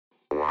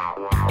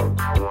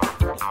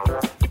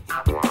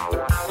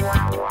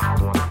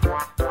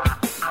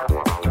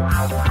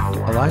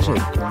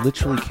Elijah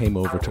literally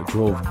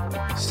drove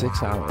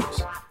 6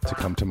 hours to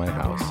come to my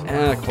house,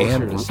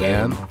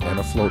 and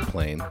a float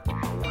plane.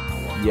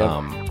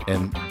 Yep.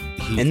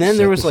 And then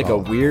there was like a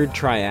weird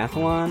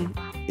triathlon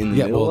in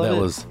the middle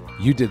of it.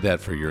 You did that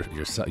for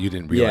yourself. You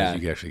didn't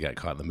realize you actually got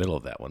caught in the middle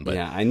of that one. But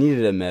yeah, I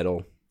needed a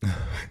medal.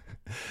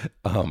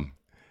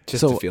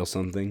 Just to feel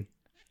something.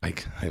 I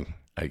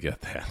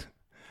get that.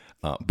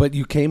 But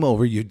you came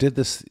over, you did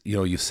this,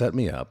 you set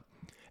me up,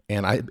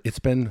 and it's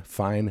been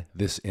fine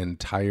this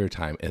entire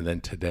time. And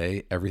then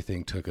today,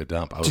 everything took a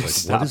dump. I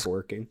was what is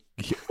working?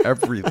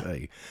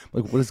 Everything.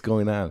 Like, what is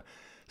going on?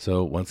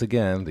 So once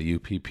again, the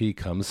UPP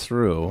comes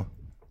through.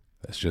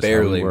 That's just how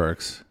it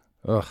works.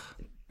 Ugh.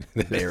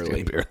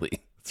 Barely.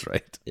 That's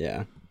right.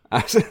 Yeah.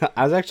 I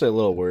was actually a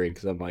little worried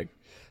because I'm like,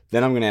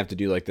 then I'm going to have to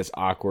do like this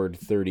awkward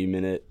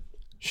 30-minute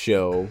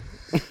show.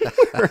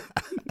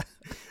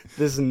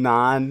 This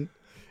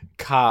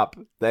non-cop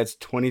that's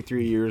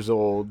 23 years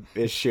old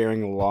is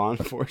sharing law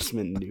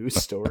enforcement news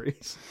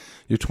stories.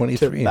 You're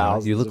 23 now.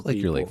 You look like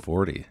you're like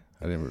 40.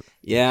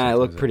 I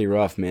look pretty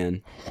rough,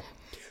 man.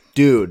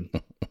 Dude.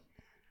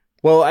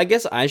 Well, I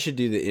guess I should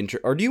do the intro.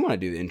 Or do you want to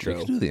do the intro?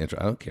 You can do the intro.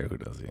 I don't care who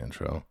does the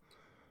intro.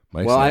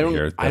 Mike's I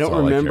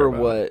don't remember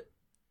what.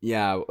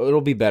 Yeah,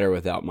 it'll be better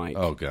without Mike.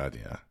 Oh God,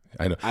 yeah,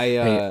 I know.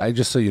 I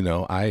just so you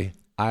know, I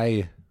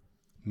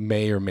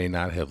may or may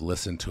not have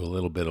listened to a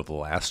little bit of the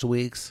last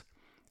week's.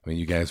 I mean,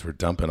 you guys were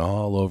dumping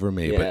all over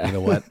me, but you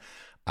know what?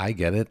 I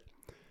get it.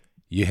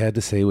 You had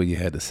to say what you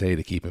had to say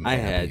to keep him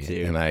happy. I had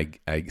to, and I get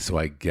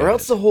it. Or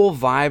else the whole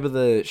vibe of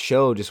the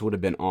show just would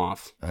have been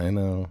off. I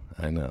know.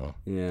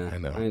 Yeah, I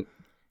know.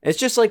 It's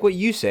just like what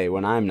you say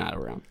when I'm not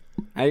around.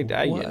 I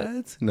get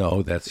it.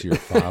 No, that's your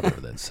father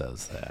that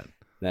says that.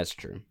 That's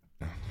true.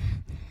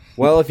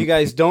 Well, if you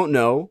guys don't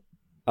know,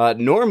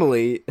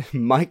 normally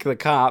Mike the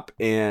cop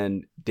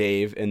and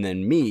Dave and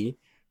then me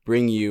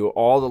bring you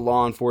all the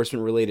law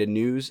enforcement related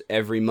news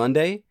every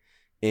Monday.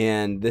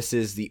 And this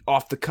is the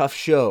Off the Cuff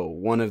show,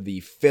 one of the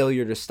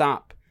Failure to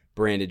Stop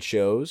branded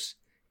shows.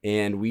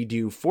 And we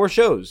do 4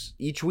 shows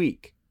each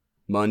week.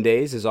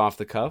 Mondays is Off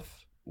the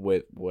Cuff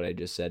with what I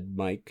just said,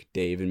 Mike,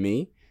 Dave, and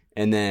me.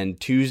 And then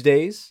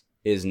Tuesdays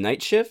is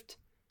Night Shift.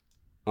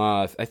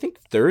 I think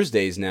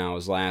Thursdays now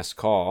is Last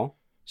Call.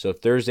 So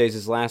Thursdays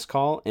is Last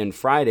Call. And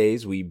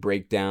Fridays we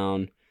break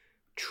down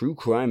true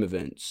crime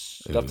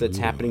events, stuff that's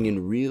happening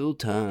in real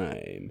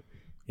time.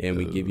 And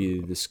we give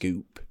you the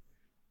scoop.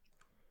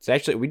 It's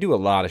actually, we do a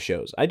lot of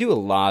shows. I do a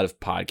lot of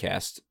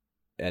podcast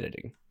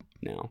editing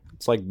now.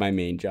 It's like my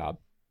main job.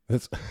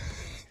 That's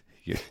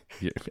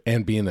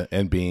and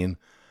being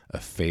a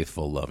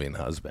faithful, loving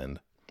husband.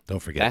 Don't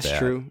forget that's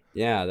true.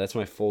 Yeah, that's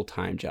my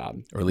full-time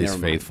job. Or at least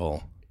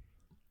faithful.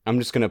 I'm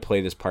just going to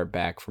play this part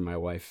back for my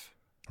wife.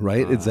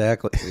 Right?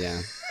 Exactly. Yeah.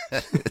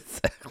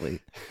 Exactly.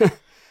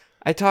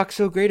 I talk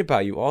so great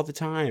about you all the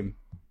time.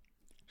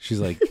 She's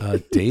like,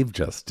 Dave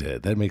just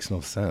did. That makes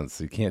no sense.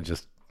 You can't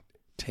just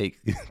take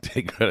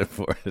credit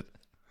for it.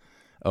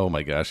 Oh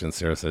my gosh. And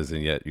Sarah says,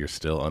 and yet you're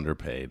still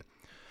underpaid.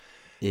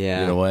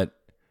 Yeah. You know what?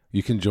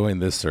 You can join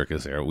this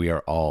circus here. We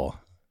are all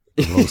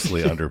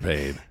mostly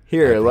underpaid.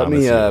 Here, let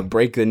me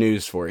break the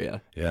news for you.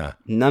 Yeah.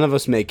 None of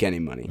us make any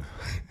money.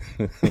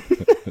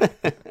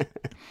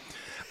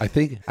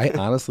 I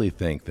honestly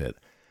think that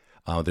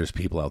there's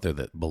people out there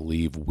that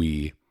believe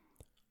we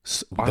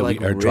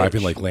are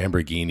driving like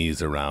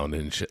Lamborghinis around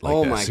and shit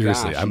like that. My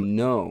Seriously, gosh,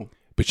 no.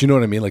 But you know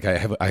what I mean? Like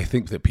I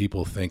think that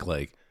people think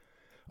like,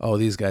 oh,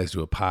 these guys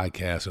do a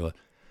podcast. Or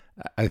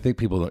I think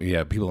people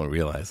don't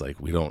realize like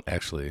we don't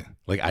actually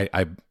like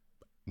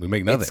we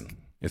make nothing.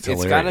 It's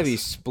hilarious. Got to be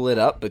split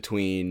up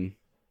between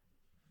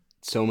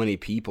so many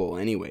people,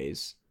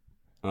 anyways.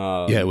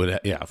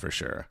 Yeah, for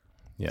sure.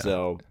 Yeah.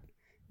 So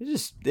it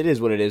is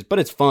what it is, but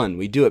it's fun.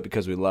 We do it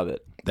because we love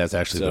it. That's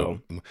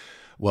actually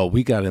well,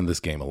 we got in this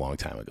game a long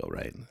time ago,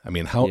 right? I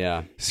mean,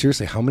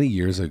 seriously, how many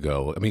years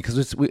ago? I mean,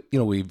 because we've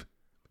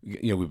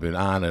been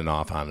on and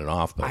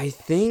off, but I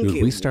think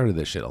we started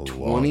this shit a long time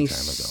ago.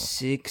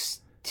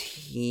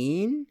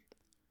 2016.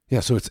 Yeah,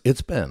 so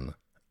it's been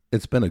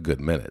a good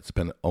minute. It's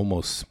been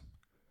almost,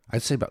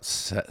 I'd say, about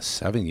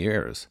 7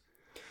 years.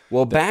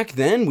 Well, back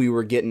then we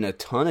were getting a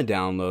ton of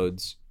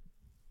downloads,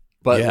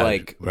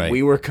 but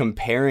we were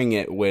comparing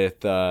it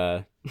with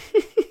the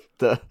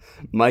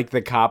Mike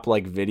the Cop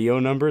like video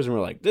numbers, and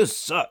we're like, this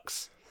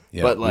sucks.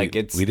 Yeah, but like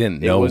we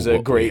didn't know it was a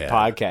great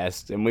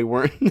podcast, and we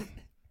weren't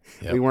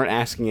we weren't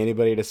asking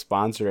anybody to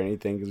sponsor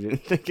anything because we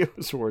didn't think it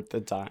was worth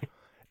the time.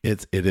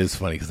 It is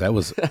funny because that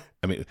was,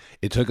 I mean,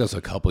 it took us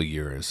a couple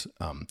years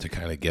to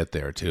kind of get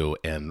there too,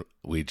 and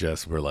we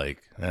just were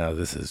like,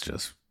 this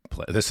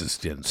is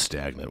getting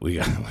stagnant. We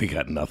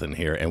got nothing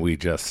here, and we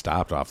just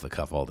stopped Off the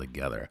Cuff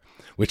altogether,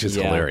 which is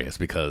hilarious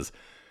because,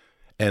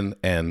 and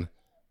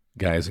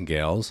guys and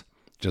gals,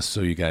 just so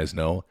you guys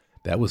know,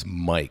 that was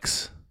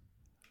Mike's.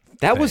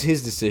 That was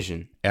his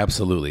decision.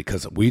 Absolutely,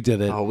 because we did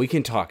it. Oh, we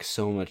can talk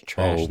so much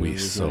trash. Oh, we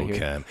so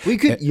can. We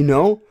could,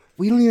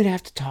 We don't even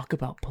have to talk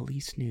about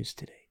police news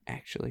today,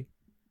 actually.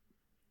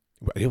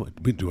 We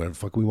do whatever the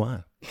fuck we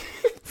want.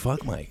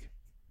 Fuck Mike.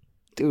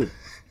 Dude,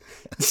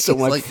 so It's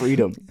much like-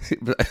 freedom.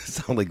 I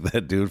sound like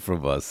that dude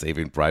from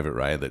Saving Private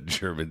Ryan, that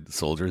German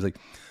soldier. He's like,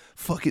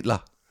 fuck it,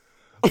 la.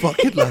 Fuck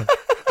it, la.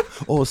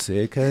 Oh,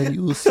 say, can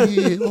you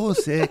see? Oh,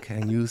 say,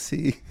 can you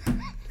see?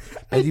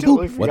 I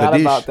totally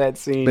forgot about that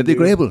scene. Betty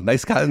dude. Grable,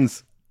 nice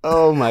cans.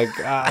 Oh my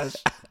gosh.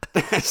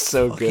 That's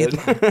so Fuck good.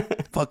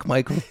 it, fuck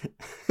Michael.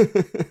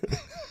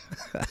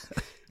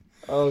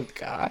 Oh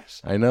gosh.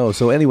 I know.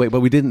 So anyway,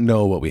 but we didn't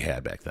know what we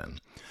had back then.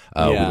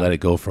 Yeah. We let it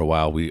go for a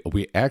while. We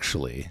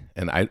actually,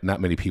 and not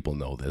many people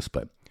know this,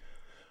 but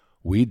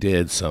we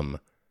did some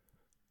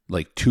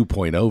like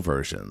 2.0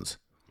 versions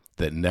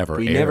that never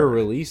We aired. never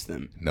released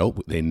them.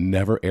 Nope, they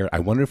never aired. I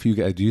wonder if you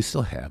guys, do you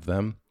still have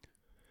them?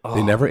 Oh,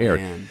 They never aired,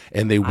 man.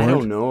 and they I don't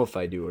weren't. know if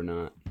I do or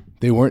not.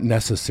 They weren't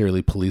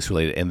necessarily police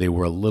related, and they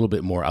were a little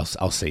bit more,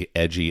 I'll say,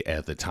 edgy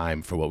at the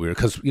time for what we were,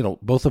 because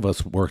both of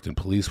us worked in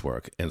police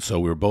work, and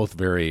so we were both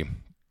very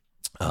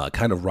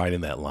kind of right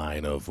in that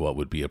line of what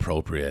would be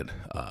appropriate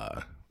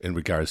in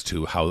regards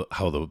to how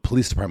the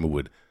police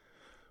department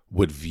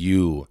would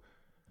view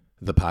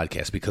the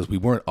podcast, because we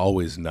weren't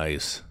always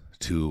nice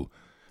to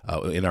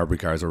in our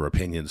regards or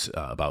opinions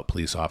about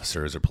police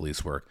officers or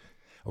police work,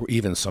 or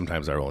even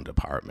sometimes our own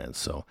departments.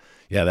 So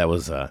yeah, that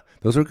was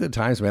those were good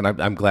times, man.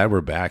 I'm glad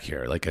we're back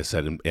here. Like I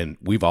said, and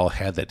we've all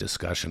had that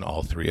discussion,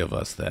 all three of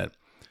us, that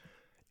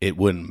it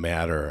wouldn't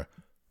matter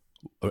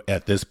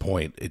at this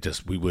point.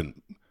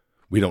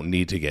 We don't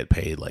need to get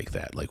paid like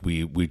that. Like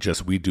we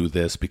do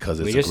this because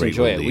it's We a just great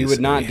enjoy it. release We would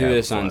and not do have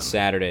this on fun.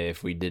 Saturday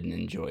if we didn't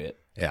enjoy it.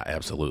 Yeah,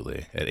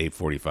 absolutely. At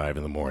 8:45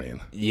 in the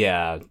morning.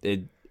 Yeah,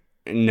 it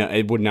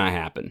would not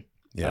happen.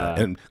 Yeah,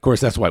 and of course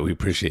that's why we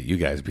appreciate you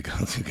guys,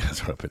 because you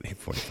guys are up at 8:45 in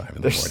the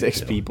morning. There's 6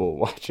 too. people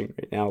watching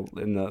right now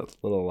in the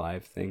little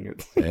live thing.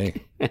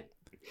 Hey,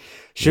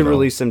 Should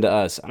release them to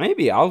us.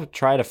 Maybe I'll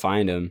try to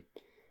find them.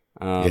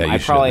 Yeah, you I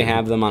should. probably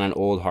have them on an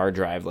old hard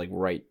drive, like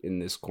right in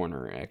this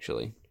corner,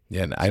 actually.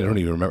 yeah, and I don't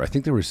even remember. I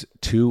think there was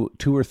two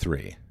or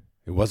three.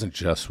 It wasn't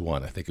just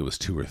one. I think it was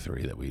 2 or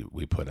 3 that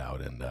we put out,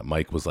 and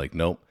Mike was like,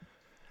 "Nope,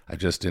 I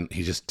just didn't."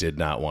 He just did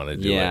not want to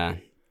do Yeah.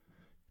 it.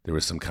 There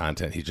was some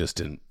content he just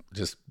didn't.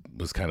 Just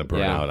was kind of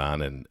burnt out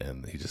on,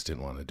 and he just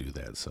didn't want to do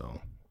that.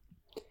 So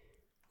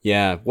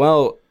Yeah.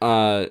 Well,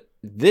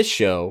 this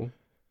show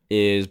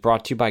is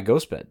brought to you by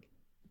Ghostbed.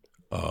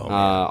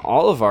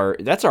 oh,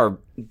 That's our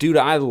dude.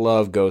 I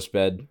love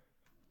Ghostbed.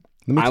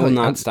 let me I tell will you,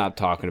 not stop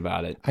talking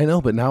about it. I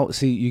know, but now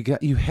see,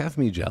 you have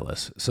me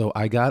jealous. So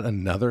I got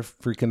another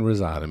freaking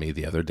rhizotomy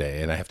the other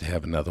day, and I have to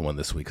have another one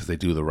this week because they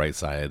do the right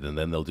side and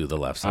then they'll do the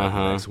left side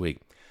the next week.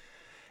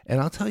 And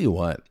I'll tell you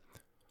what,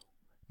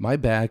 my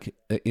back,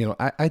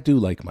 I do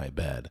like my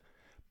bed,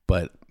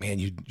 but man,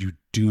 you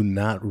do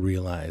not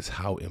realize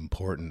how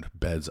important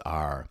beds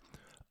are,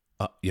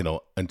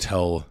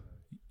 until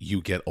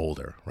you get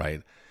older,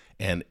 right?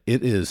 And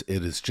it is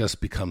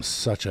just become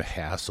such a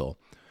hassle.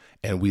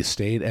 And we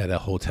stayed at a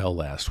hotel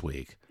last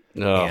week,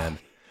 and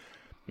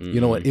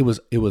you know what? It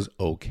was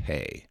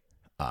okay,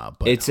 but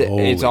It's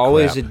holy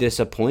always crap. a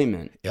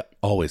disappointment. Yeah,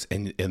 always,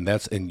 and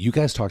you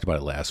guys talked about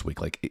it last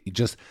week. Like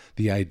just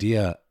the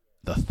idea,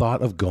 the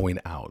thought of going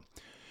out,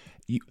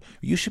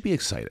 you should be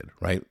excited,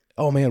 right?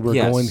 Oh man, we're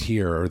Yes. going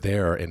here or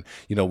there, and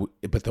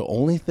but the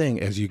only thing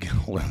as you get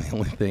older, the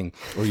only thing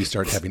where you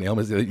start having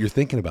ailments that you're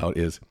thinking about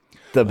is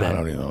The I bed.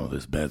 don't even know.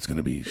 This bed's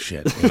gonna be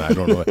shit. I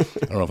don't know. I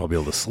don't know if I'll be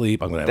able to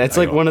sleep. I'm gonna. That's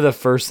like one of the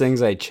first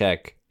things I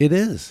check It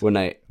is. when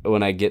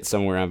I get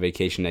somewhere on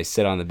vacation. I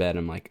sit on the bed.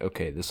 I'm like,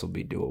 okay, this will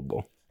be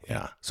doable.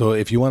 Yeah. So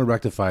if you want to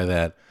rectify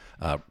that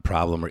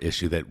problem or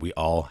issue that we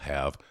all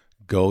have,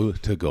 go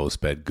to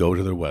Ghostbed. Go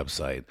to their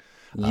website.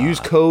 Use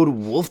code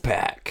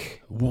Wolfpack.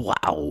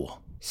 Wow.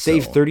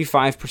 Save So,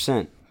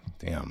 35%.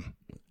 Damn.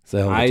 It's a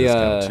hell of a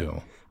discount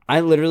too.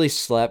 I literally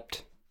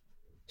slept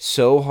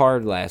so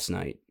hard last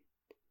night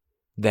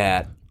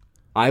that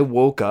I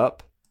woke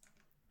up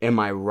and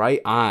my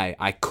right eye,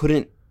 I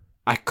couldn't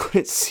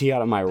see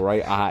out of my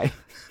right eye.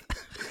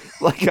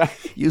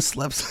 You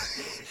slept.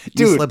 You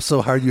Dude. slept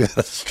so hard you had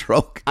a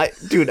stroke. I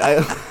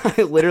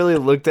literally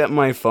looked at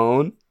my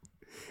phone,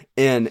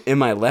 and in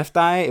my left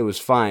eye it was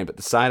fine, but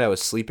the side I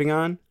was sleeping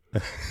on,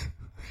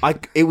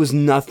 it was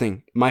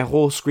nothing. My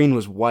whole screen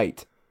was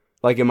white,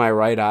 like in my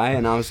right eye,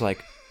 and I was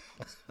like,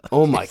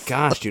 "Oh my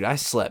gosh, dude! I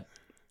slept.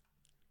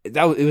 It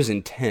was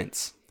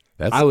intense.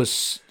 I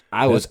was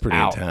pretty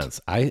out. intense.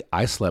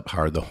 I slept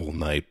hard the whole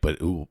night,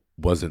 but it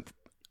wasn't.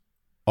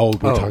 Oh,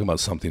 we're talking about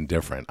something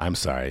different. I'm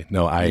sorry.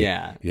 No,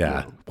 Yeah.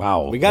 No.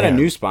 Wow. We got man. a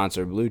new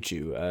sponsor, Blue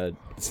Chew.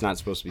 It's not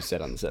supposed to be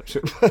said on this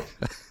episode, but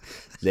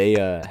they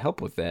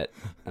help with that.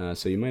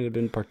 So you might have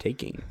been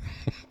partaking.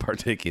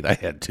 partaking. I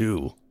had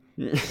 2.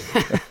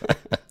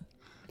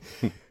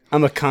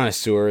 I'm a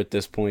connoisseur at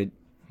this point.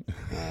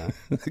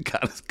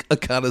 A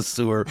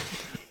connoisseur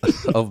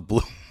of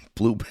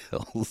blue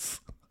pills.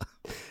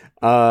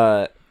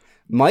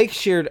 Mike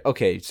shared.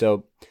 Okay,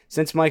 so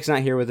since Mike's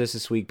not here with us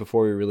this week,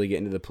 before we really get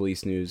into the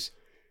police news,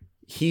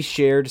 he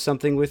shared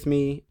something with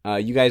me.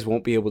 You guys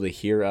won't be able to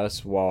hear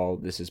us while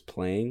this is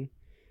playing,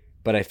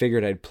 but I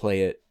figured I'd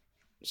play it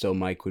so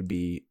Mike would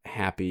be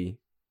happy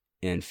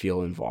and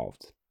feel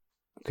involved.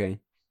 Okay?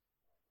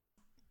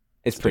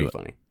 It's pretty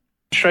funny.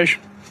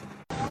 Registration.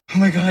 Oh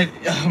my God,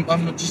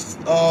 I'm just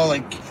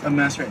like a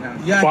mess right now.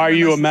 Yeah. Why are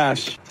you a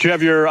mess? Do you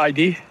have your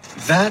ID?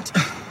 That?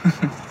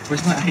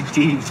 Where's my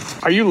ID?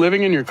 Are you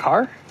living in your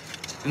car?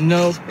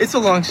 No, it's a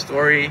long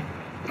story.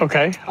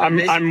 Okay,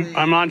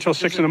 I'm on till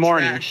 6 in the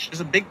morning.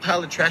 There's a big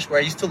pile of trash where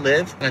I used to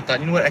live, and I thought,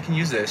 you know what, I can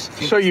use this.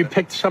 So you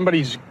picked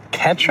somebody's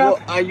ketchup?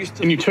 Well, I used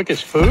to. And you took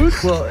his food?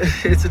 Well,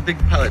 it's a big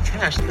pile of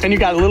trash. And you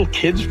got a little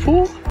kid's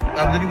pool?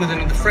 I'm living with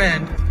another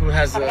friend who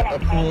has a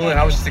pool, and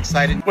I was just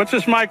excited. What's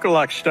this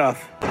Microlux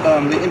stuff?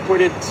 They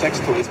imported sex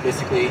toys,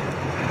 basically,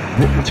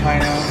 from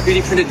China.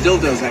 3D printed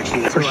dildos,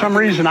 actually. For some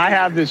reason, I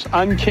have this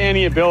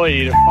uncanny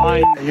ability to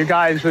find you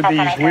guys with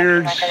these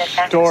weird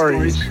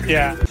stories.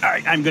 Yeah. All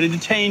right, I'm going to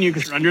detain you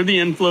because you're under the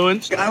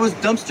influence. I was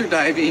dumpster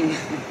diving.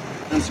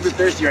 I'm super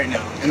thirsty right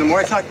now, and the more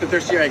I talk, the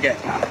thirstier I get.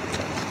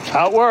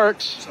 How it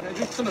works. Can I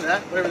drink some of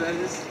that, whatever that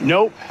is?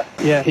 Nope.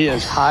 Yeah, he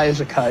is high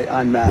as a kite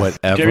on meth.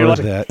 Whatever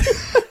that.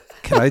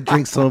 Can I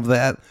drink some of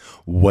that?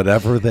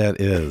 Whatever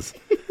that is.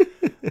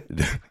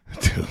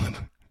 Dude,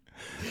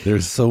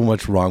 there's so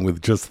much wrong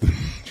with just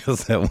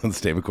that one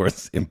statement. Of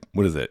course,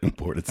 what is it?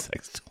 Imported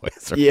sex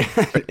toys. Yeah,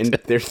 and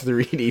they're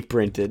 3D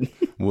printed.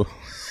 Well,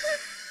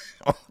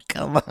 oh,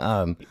 come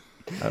on.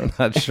 I'm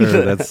not sure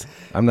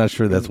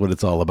that's what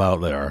it's all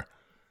about there.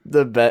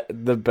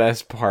 The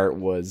best part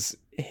was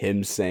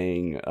him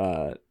saying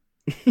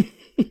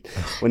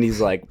when he's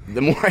like,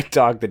 the more I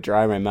talk, the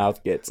drier my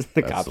mouth gets.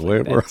 The That's cops the way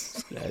like, it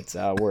works. That's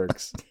how it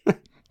works. Oh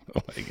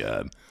my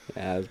God.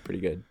 Yeah, it was pretty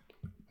good.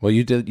 Well,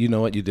 you did. You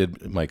know what? You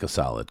did Mike a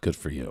solid. Good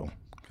for you.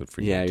 Good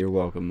for you. Yeah, you're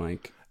welcome,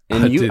 Mike.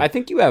 And I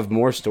think you have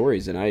more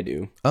stories than I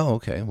do. Oh,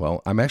 okay.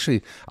 Well,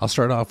 I'll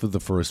start off with the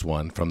first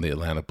one from the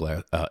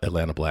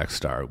Atlanta Black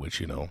Star, which,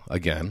 you know,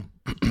 again,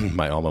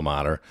 my alma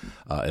mater,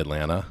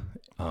 Atlanta,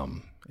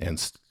 and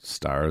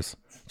Stars.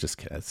 Just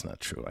kidding. It's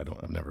not true.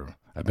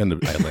 I've been to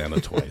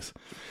Atlanta twice.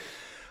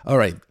 All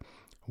right.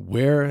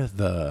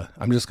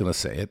 I'm just going to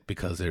say it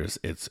because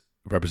it's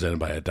represented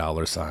by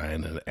a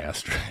 $sign and an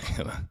asterisk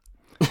and a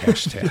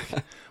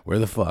hashtag. Where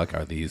the fuck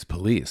are these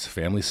police?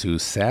 Family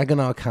sues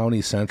Saginaw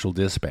County Central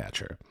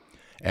Dispatcher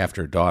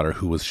after daughter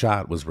who was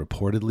shot was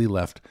reportedly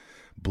left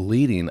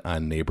bleeding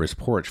on neighbor's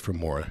porch for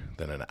more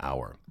than an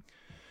hour.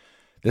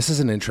 This is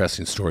an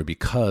interesting story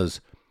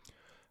because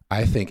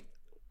I think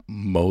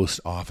most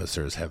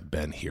officers have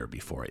been here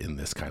before in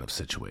this kind of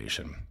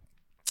situation.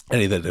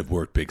 Any that have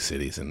worked big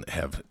cities and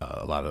have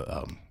a lot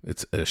of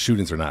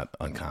shootings are not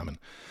uncommon.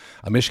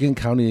 A Michigan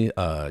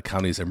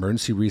County's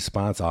Emergency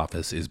Response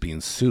Office is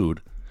being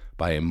sued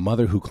by a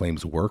mother who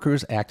claims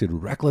workers acted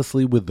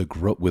recklessly with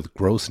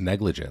gross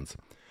negligence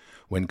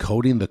when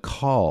coding the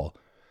call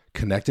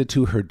connected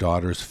to her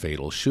daughter's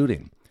fatal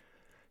shooting.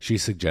 She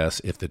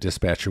suggests if the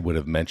dispatcher would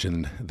have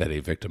mentioned that a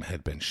victim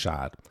had been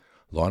shot,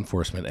 law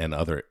enforcement and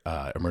other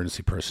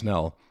emergency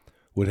personnel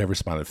would have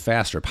responded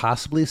faster,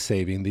 possibly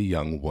saving the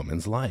young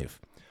woman's life.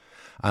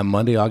 On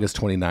Monday, August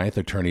 29th,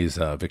 attorneys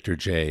Victor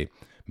J.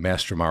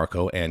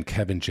 Mastromarco and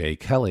Kevin J.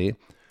 Kelly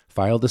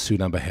filed the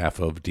suit on behalf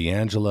of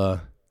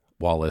D'Angela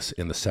Wallace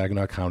in the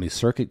Saginaw County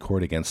Circuit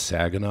Court against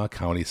Saginaw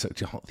County.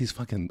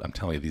 I'm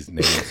telling you, these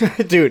names.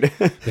 Dude,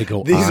 they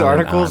go these on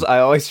articles, and on. I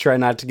always try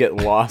not to get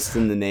lost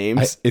in the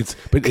names.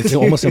 But it's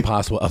almost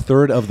impossible. A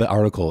third of the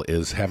article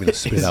is having to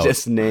spit out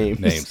just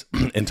names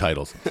and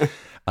titles.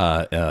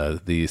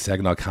 The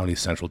Saginaw County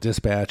Central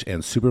Dispatch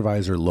and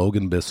Supervisor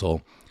Logan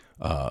Bissell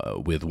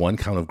with one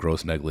count of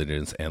gross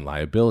negligence and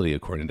liability,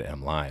 according to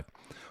MLive.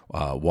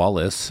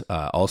 Wallace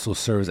also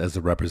serves as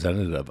the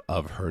representative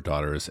of her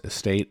daughter's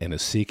estate and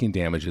is seeking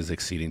damages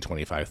exceeding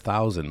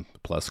 $25,000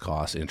 plus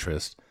costs,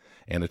 interest,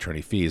 and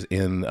attorney fees.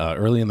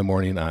 Early in the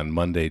morning on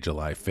Monday,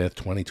 July 5th,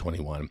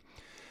 2021,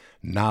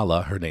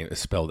 Nala, her name is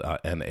spelled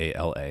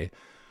Nala,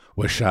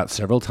 was shot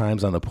several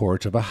times on the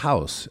porch of a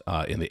house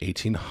in the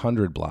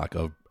 1800 block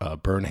of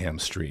Burnham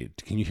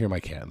Street. Can you hear my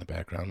cat in the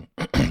background?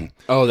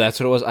 Oh, that's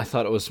what it was? I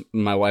thought it was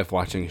my wife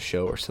watching a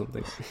show or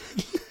something.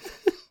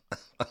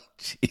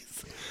 Jeez.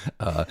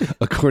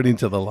 According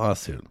to the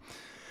lawsuit,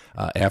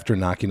 after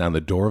knocking on the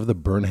door of the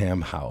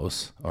Burnham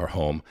house or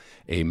home,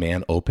 a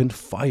man opened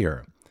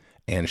fire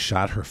and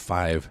shot her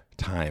 5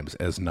 times.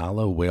 As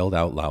Nala wailed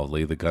out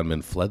loudly, the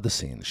gunman fled the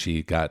scene.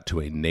 She got to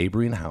a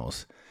neighboring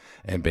house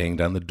and banged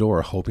on the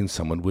door, hoping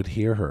someone would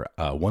hear her.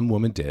 One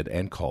woman did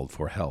and called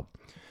for help.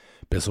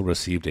 Bissell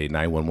received a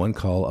 911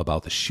 call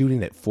about the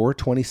shooting at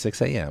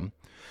 4:26 a.m.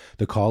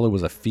 The caller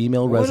was a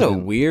female resident.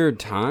 What a weird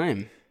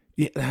time.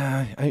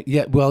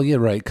 Yeah, well, yeah,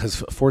 right, because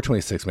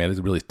 426, man,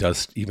 it really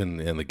does, even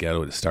in the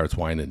ghetto, it starts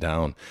winding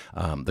down.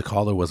 The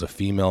caller was a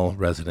female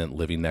resident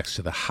living next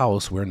to the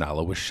house where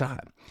Nala was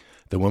shot.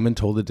 The woman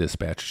told the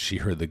dispatcher she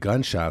heard the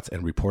gunshots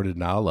and reported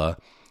Nala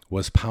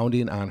was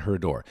pounding on her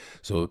door.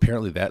 So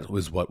apparently that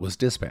was what was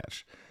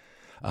dispatched,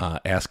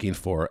 asking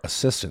for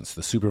assistance.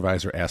 The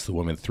supervisor asked the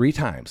woman 3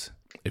 times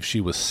if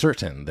she was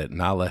certain that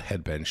Nala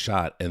had been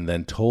shot, and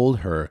then told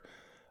her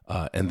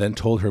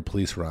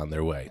police were on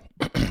their way.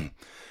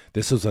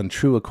 This was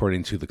untrue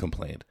according to the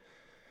complaint.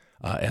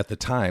 At the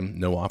time,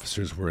 no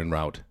officers were en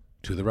route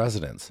to the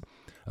residence.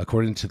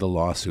 According to the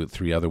lawsuit,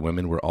 3 other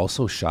women were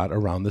also shot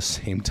around the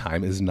same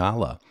time as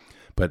Nala.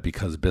 But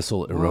because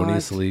Bissell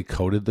erroneously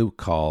coded the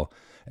call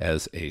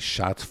as a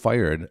shots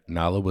fired,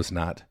 Nala was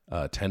not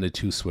tended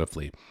to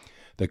swiftly.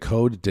 The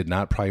code did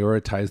not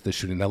prioritize the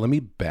shooting. Now, let me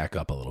back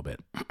up a little bit.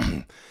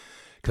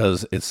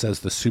 Because it says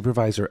the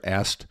supervisor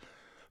asked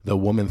the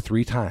woman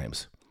 3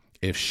 times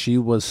if she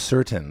was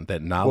certain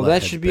that Nala Well,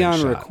 that had should be been on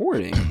shot.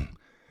 recording.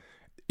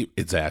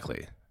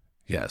 Exactly.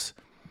 Yes.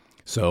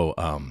 So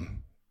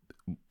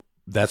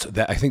that's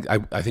that. I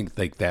think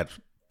like that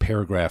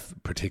paragraph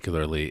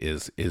particularly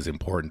is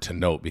important to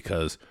note,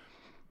 because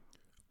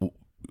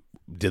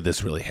did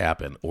this really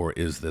happen, or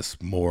is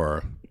this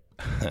more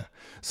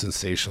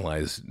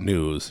sensationalized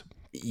news?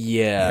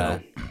 Yeah.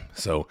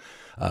 So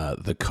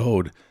the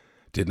code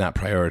did not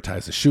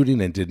prioritize the shooting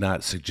and did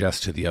not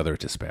suggest to the other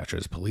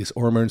dispatchers, police,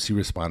 or emergency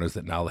responders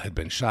that Nala had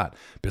been shot.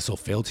 Bissell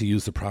failed to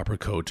use the proper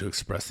code to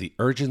express the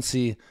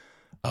urgency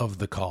of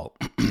the call.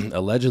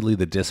 Allegedly,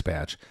 the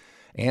dispatch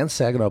and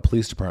Saginaw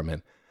Police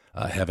Department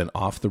have an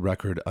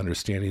off-the-record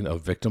understanding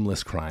of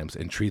victimless crimes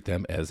and treat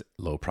them as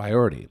low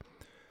priority.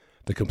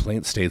 The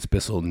complaint states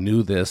Bissell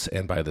knew this,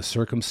 and by the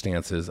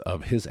circumstances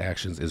of his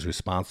actions is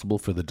responsible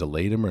for the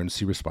delayed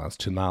emergency response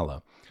to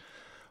Nala.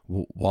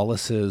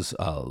 Wallace's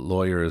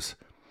lawyers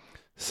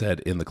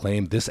said in the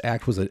claim, this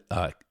act was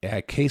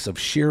a case of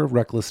sheer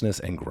recklessness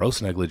and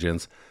gross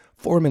negligence.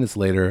 4 minutes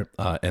later,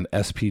 an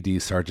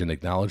SPD sergeant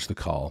acknowledged the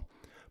call,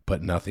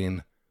 but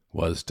nothing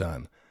was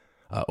done.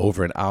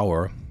 Over an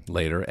hour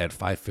later, at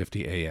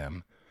 5:50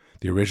 a.m.,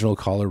 the original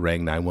caller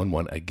rang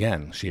 911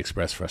 again. She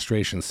expressed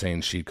frustration,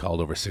 saying she'd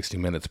called over 60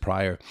 minutes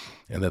prior,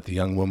 and that the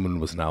young woman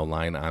was now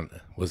lying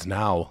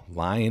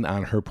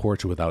on her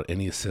porch without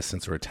any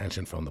assistance or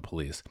attention from the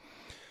police.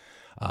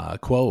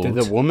 Quote, Did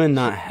the woman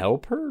not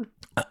help her?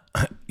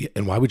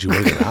 And why would you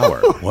wait an hour?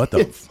 What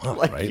the fuck,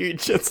 Like right? you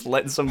just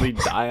let somebody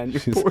die on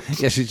your porch?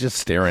 Yeah, she's just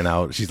staring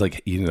out. She's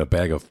like eating a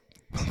bag of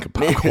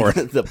popcorn.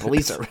 Man, the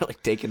police are really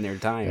taking their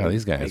time. Yeah,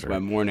 these guys Make are- my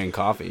morning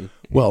coffee.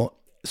 Well,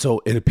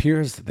 so it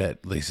appears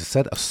that, like you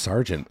said, a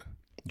sergeant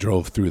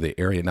drove through the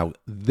area. Now,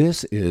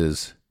 this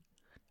is,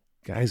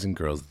 guys and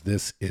girls,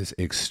 this is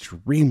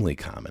extremely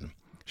common.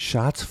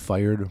 Shots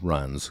fired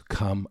runs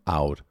come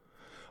out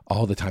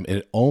all the time.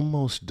 It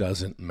almost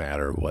doesn't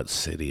matter what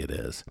city it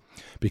is,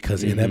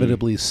 because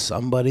inevitably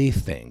somebody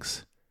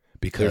thinks,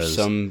 because There's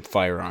some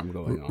firearm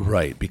going on.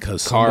 right,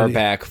 because Car somebody,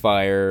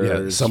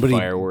 backfires. somebody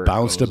firework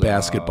bounced a goes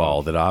basketball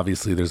off. that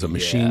obviously there's a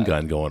machine Yeah.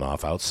 gun going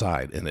off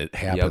outside, and it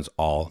happens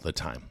all the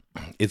time.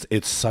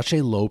 It's such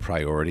a low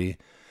priority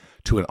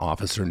to an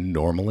officer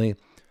normally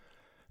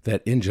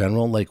that in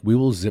general, like, we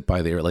will zip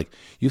by the area. Like,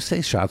 you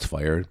say shots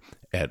fired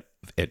at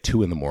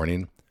 2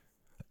 a.m.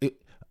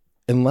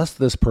 Unless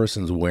this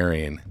person's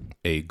wearing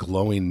a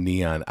glowing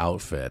neon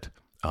outfit,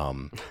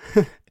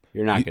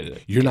 You're not gonna.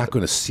 you're not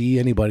going to see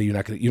anybody. You're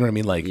not going to, you know what I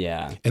mean? Like,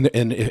 Yeah. And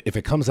if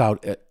it comes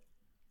out,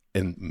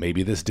 and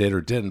maybe this did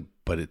or didn't,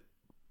 but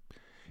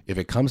if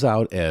it comes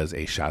out as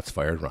a shots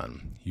fired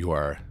run, you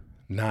are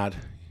not.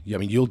 I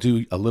mean, you'll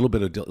do a little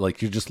bit of,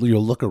 like,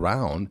 you'll look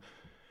around,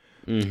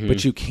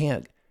 but you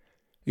can't.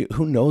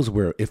 Who knows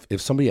where,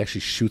 if somebody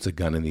actually shoots a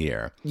gun in the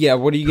air? Yeah.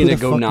 What are you Who gonna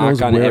the go fuck knock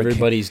knows on where it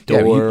everybody's came-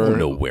 Yeah, door? you don't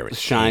know where it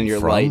shine came your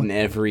from. light in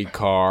every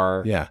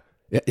car. Yeah,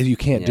 you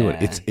can't do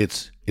it. Yeah.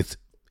 It's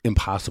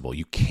impossible.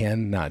 You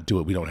cannot do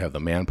it. We don't have the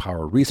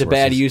manpower, It's resources. a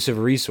bad use of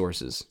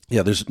resources.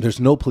 Yeah, there's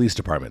no police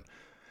department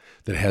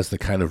that has the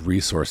kind of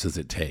resources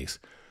it takes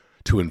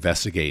to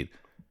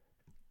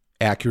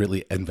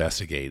accurately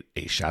investigate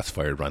a shots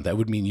fired run. That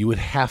would mean you would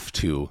have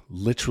to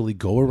literally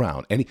go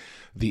around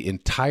the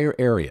entire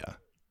area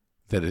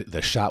that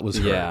the shot was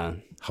heard. Yeah.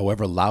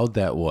 However loud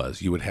that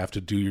was, you would have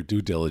to do your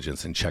due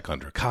diligence and check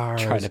under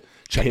cars, Try to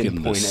check in the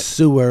pinpoint it.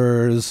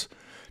 sewers,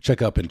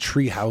 check up in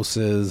tree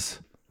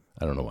houses.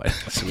 I don't know why.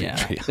 It's a Yeah.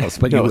 tree house,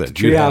 but No, you the would.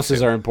 tree You'd have houses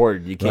to. are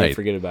important. You can't Right.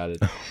 forget about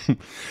it.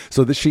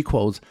 So she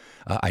quotes,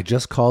 I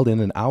just called in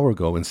an hour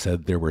ago and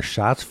said there were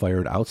shots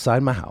fired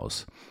outside my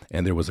house,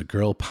 and there was a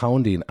girl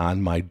pounding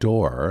on my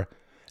door,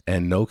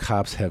 and no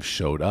cops have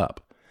showed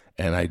up.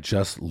 And I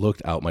just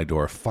looked out my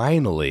door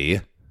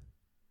finally,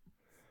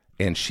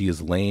 and she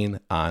is laying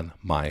on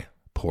my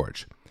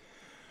porch.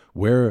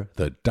 Where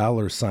the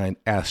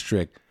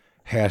 $!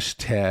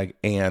 Hashtag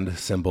and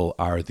symbol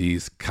are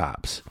these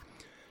cops?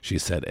 She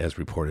said, as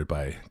reported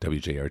by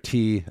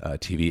WJRT,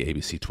 TV,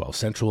 ABC 12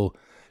 Central.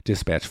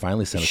 Dispatch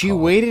finally sent a She call.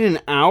 waited an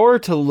hour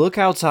to look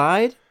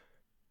outside?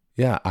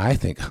 Yeah,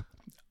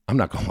 I'm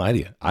not going to lie to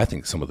you. I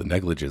think some of the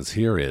negligence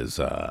here is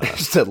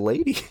Just a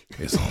lady.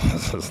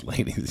 those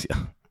ladies.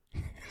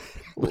 Yeah.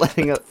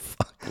 Letting up.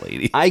 Fuck,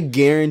 lady. I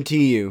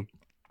guarantee you,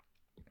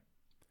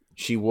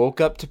 she woke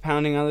up to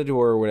pounding on the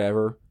door or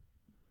whatever,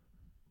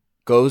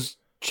 goes,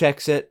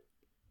 checks it,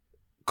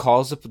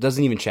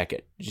 doesn't even check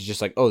it. She's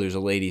just like, oh, there's a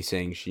lady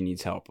saying she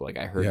needs help. Like,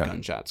 I heard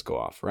gunshots go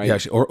off, right? Yeah,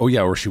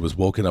 or she was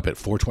woken up at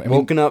 4:20.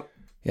 Woken up,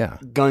 yeah,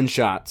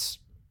 gunshots.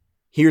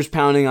 Hears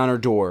pounding on her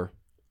door.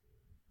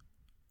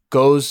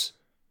 Goes,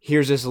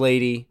 hears this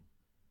lady,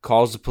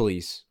 calls the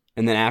police.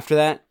 And then after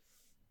that,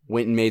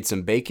 went and made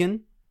some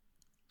bacon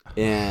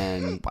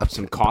and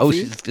some coffee. Oh,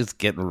 she's just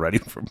getting ready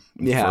for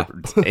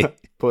her day.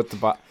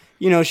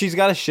 She's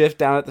got a shift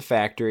down at the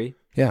factory.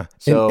 Yeah.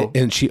 So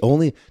and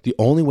the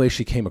only way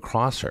she came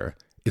across her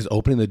is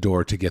opening the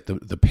door to get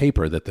the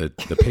paper that the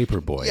paper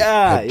boy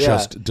had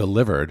just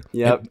delivered.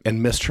 Yep.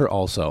 And missed her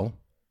also.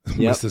 Yep.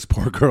 Missed this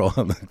poor girl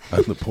on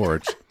the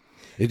porch.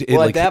 It at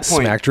like that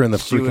point, smacked her in the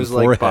she freaking was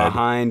forehead. like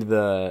behind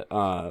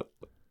the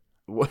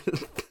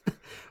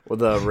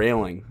the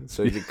railing,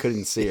 so you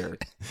couldn't see her.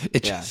 He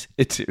just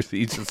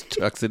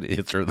chucks it,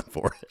 hits her in the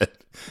forehead.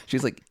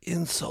 She's like,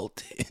 insult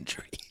to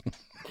injury.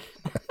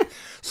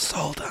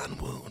 Salt on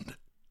wound.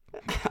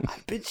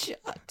 I've been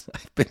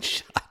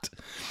shot.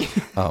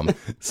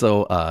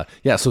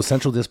 So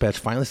Central Dispatch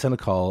finally sent a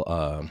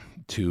call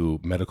to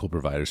medical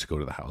providers to go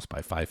to the house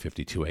by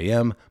 5:52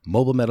 a.m.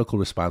 Mobile medical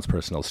response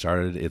personnel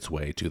started its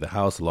way to the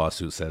house. The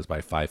lawsuit says by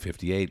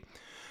 5:58,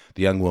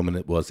 the young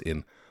woman was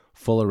in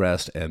full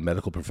arrest, and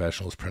medical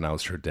professionals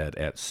pronounced her dead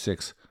at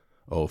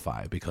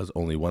 6:05 because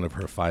only one of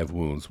her 5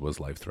 wounds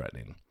was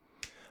life-threatening.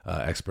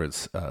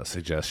 Experts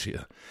suggest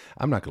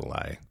I'm not going to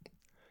lie.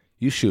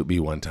 You shoot me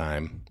one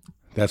time,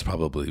 that's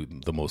probably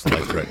the most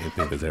life-threatening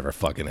thing that's ever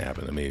fucking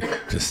happened to me.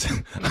 Just,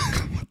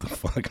 what the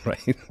fuck,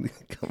 right?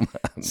 Come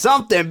on.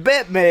 Something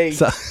bit me.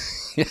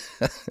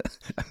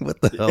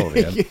 What the hell,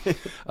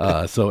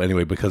 man? So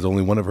anyway, because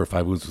only one of her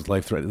 5 wounds was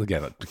life-threatening,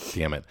 again,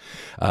 damn it.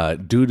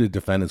 Due to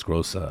defendant's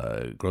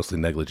grossly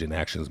negligent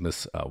actions,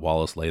 Miss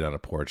Wallace laid on a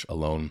porch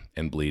alone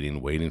and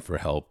bleeding, waiting for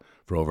help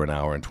for over an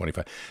hour and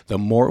 25. The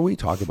more we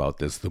talk about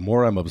this, the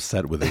more I'm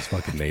upset with this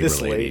fucking neighbor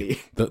lady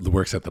that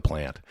works at the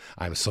plant.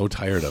 I'm so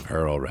tired of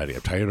her already.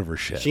 I'm tired of her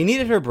shit. She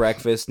needed her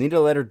breakfast, needed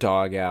to let her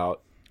dog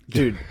out.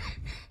 Dude,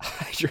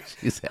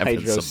 She's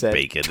having some said,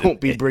 bacon. Don't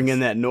be bringing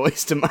that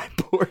noise to my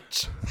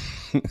porch.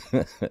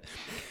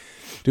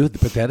 Dude,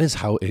 but that is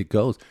how it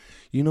goes.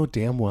 You know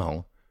damn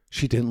well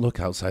she didn't look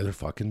outside her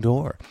fucking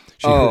door.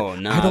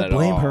 Not I don't at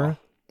blame all. her.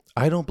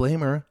 I don't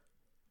blame her.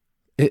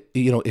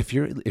 If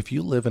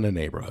you live in a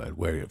neighborhood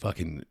where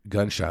fucking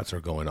gunshots are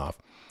going off,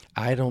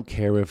 I don't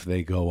care if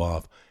they go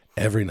off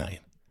every night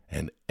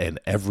and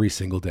every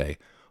single day,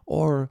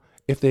 or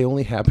if they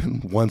only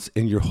happen once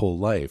in your whole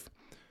life.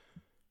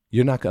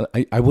 You're not gonna.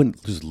 I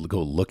wouldn't just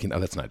go looking. Oh,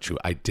 that's not true.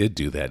 I did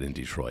do that in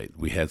Detroit.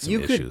 We had some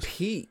issues.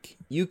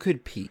 You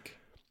could peek.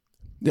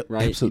 Yeah,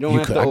 right? Absolutely. You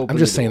don't have to open I'm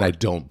just the saying door. I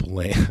don't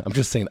blame. I'm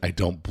just saying I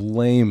don't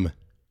blame.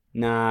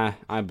 Nah,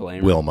 I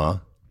blame her.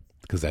 Wilma,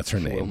 because that's her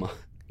name. Wilma.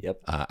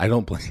 Yep. I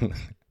don't blame,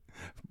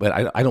 but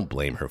I don't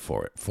blame her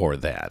for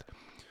that.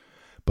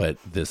 But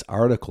this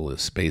article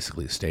is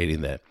basically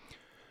stating that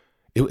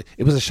it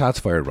was a shots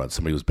fired run.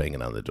 Somebody was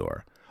banging on the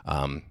door.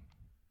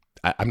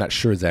 I'm not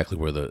sure exactly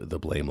where the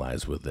blame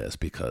lies with this,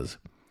 because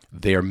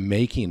they're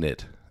making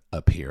it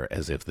appear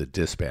as if the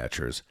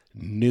dispatchers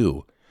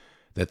knew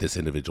that this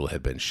individual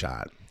had been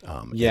shot.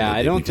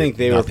 I don't think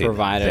they were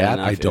provided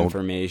enough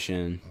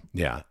information.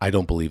 Yeah, I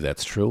don't believe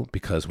that's true,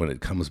 because when it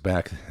comes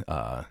back...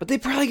 but they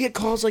probably get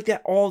calls like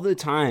that all the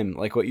time,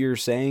 like what you're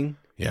saying.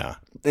 Yeah.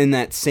 In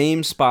that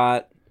same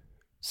spot,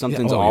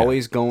 something's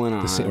always going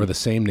on. Or the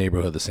same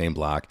neighborhood, the same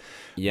block.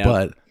 Yeah.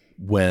 But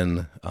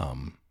when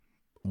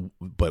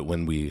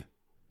we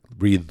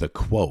read the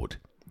quote,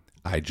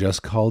 I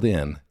just called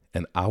in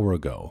an hour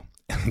ago,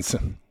 and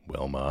said,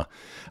 Wilma,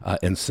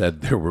 and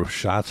said there were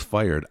shots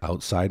fired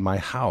outside my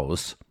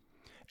house,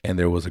 and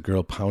there was a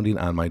girl pounding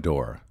on my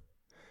door,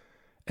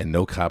 and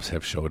no cops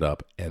have showed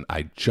up, and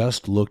I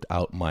just looked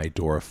out my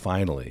door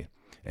finally,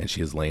 and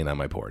she is laying on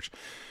my porch.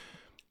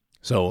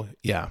 So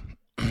yeah,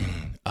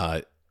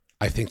 I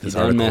think this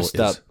article messed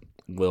up,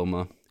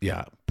 Wilma.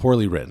 Yeah,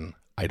 poorly written.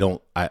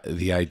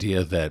 The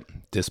idea that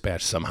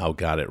dispatch somehow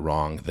got it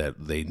wrong,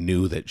 that they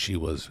knew that she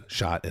was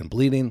shot and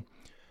bleeding,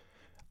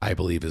 I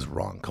believe is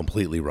wrong,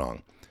 completely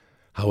wrong.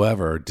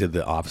 However, did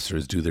the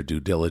officers do their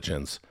due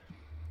diligence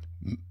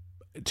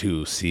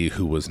to see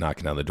who was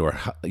knocking on the door?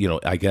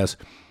 I guess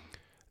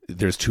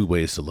there's two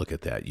ways to look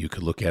at that. You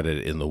could look at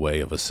it in the way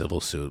of a civil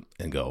suit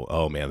and go,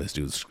 oh man, this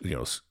dude's,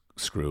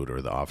 screwed,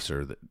 or the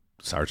officer, the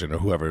sergeant, or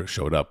whoever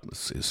showed up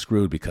is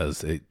screwed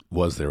because it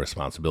was their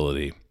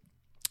responsibility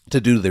to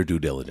do their due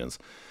diligence.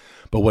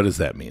 But what does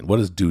that mean? What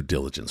does due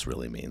diligence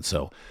really mean?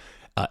 So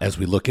as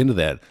we look into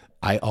that,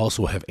 I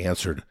also have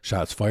answered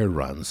shots fired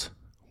runs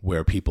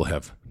where people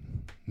have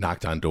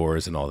knocked on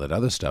doors and all that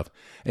other stuff,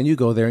 and you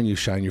go there and you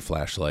shine your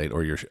flashlight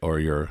or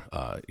your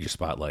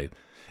spotlight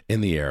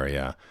in the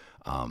area.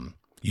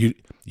 You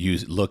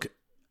look,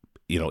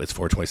 it's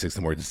 4:26 in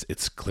the morning.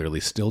 It's clearly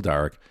still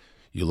dark.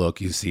 You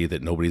look, you see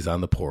that nobody's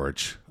on the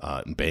porch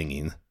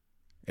banging.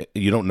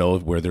 You don't know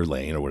where they're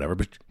laying or whatever,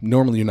 but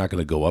normally you're not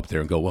going to go up there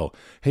and go, well,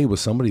 hey,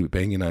 was somebody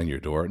banging on your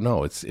door?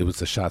 No, it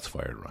was a shots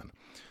fired run.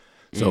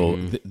 So,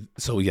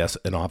 so yes,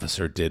 an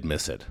officer did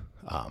miss it.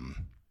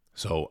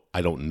 So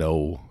I don't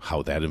know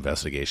how that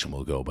investigation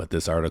will go, but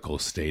this article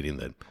stating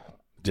that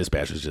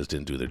dispatchers just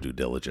didn't do their due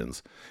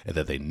diligence and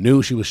that they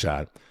knew she was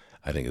shot,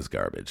 I think is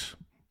garbage.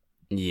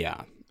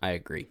 Yeah, I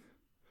agree.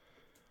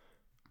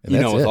 And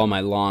With that's it. all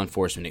my law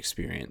enforcement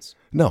experience.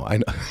 No, I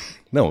know.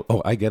 No,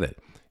 oh, I get it.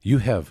 You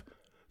have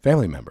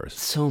family members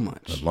So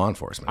much. in law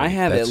enforcement. I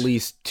have at that's-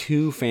 least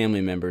 2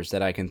 family members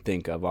that I can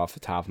think of off the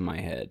top of my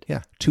head.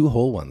 Yeah, 2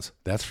 whole ones.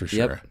 That's for sure.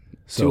 Yep.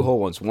 2 whole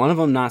ones. One of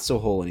them not so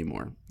whole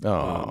anymore.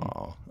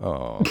 Oh,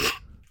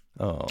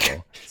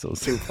 so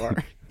Too far.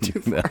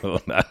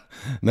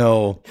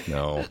 No.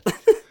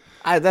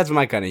 That's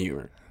my kind of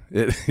humor.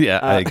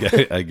 I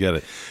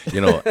get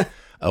it.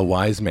 A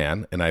wise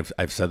man, and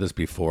I've said this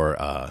before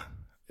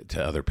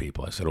to other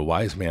people. I said a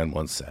wise man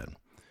once said,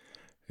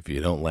 "If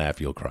you don't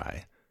laugh, you'll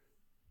cry."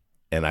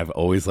 And I've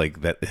always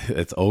that.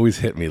 It's always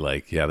hit me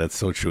yeah, that's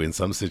so true. In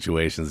some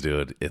situations,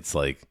 dude, it's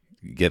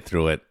get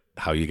through it.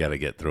 How you got to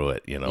get through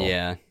it,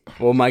 Yeah.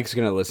 Well, Mike's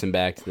gonna listen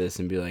back to this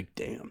and be like,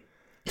 "Damn."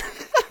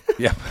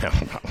 Yeah.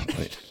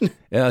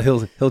 Yeah,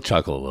 he'll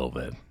chuckle a little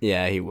bit.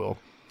 Yeah, he will.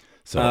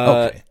 So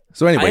okay.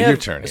 So anyway, your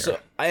turn here. So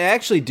I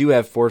actually do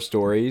have 4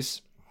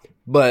 stories,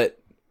 but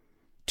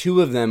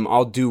 2 of them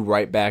I'll do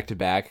right back to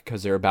back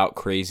because they're about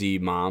crazy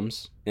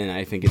moms, and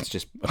I think it's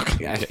just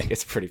I think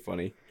it's pretty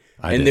funny.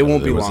 And they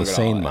won't be long was a at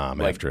sane all.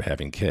 mom after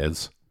having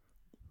kids.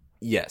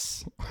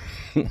 Yes.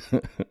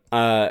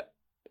 I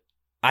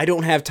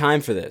don't have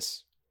time for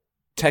this.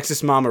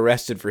 Texas mom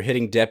arrested for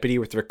hitting deputy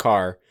with her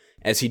car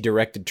as he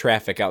directed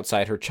traffic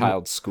outside her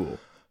child's school.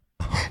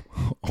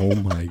 Oh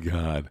my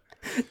God.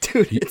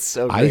 Dude, it's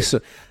so great.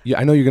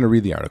 I know you're going to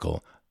read the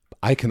article.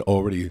 I can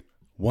already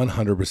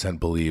 100%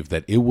 believe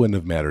that it wouldn't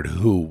have mattered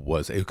who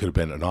was. It could have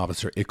been an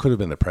officer. It could have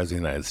been the President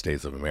of the United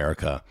States of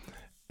America.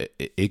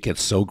 It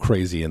gets so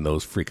crazy in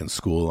those freaking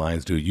school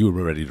lines, dude. You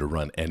were ready to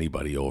run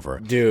anybody over.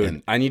 Dude,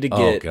 And, I need to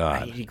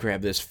God. I need to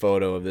grab this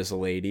photo of this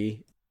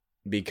lady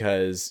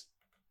because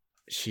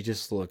she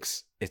just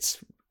looks,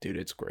 it's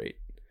great.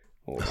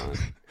 Hold on.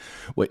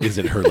 What is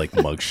it? Her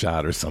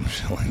mugshot or some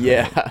shit?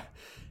 Yeah.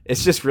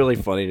 It's just really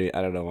funny to me.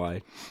 I don't know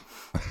why.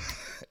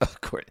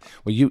 Of course.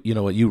 Well, you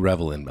know what? You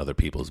revel in other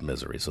people's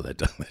misery, so that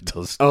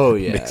does. Oh,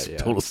 yeah, makes yeah.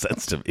 total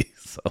sense to me.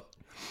 So,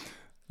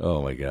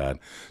 oh my God.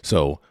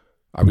 So,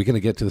 are we going to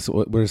get to this?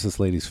 Where's this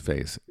lady's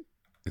face?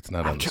 It's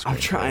not on the screen. I'm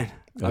trying.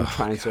 I'm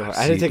trying so hard. God.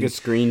 I had to See, take a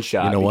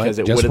screenshot you know what? because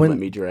it Just wouldn't when- let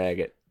me drag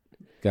it.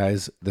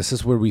 Guys, this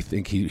is where we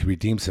think he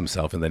redeems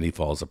himself, and then he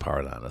falls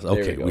apart on us.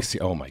 Okay, we go. we see.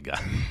 Oh my God,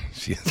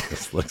 she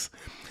just looks.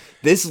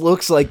 This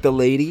looks like the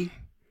lady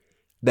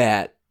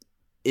that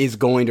is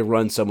going to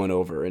run someone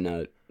over in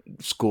a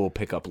school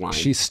pickup line.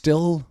 She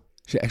still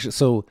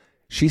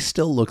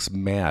looks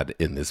mad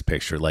in this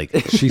picture.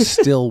 She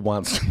still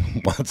wants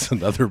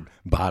another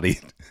body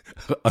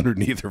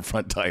underneath her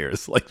front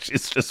tires.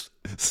 She's just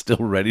still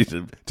ready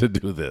to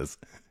do this.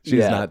 She's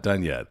not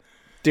done yet.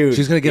 Dude,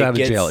 She's gonna get out of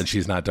jail, and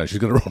she's not done. She's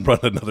gonna run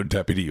another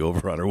deputy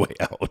over on her way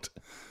out.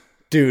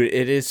 Dude,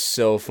 it is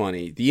so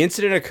funny. The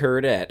incident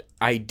occurred at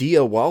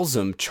Idea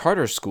Walsham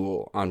Charter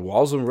School on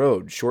Walsham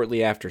Road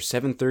shortly after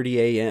 7:30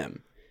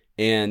 a.m.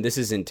 And this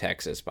is in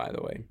Texas, by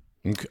the way.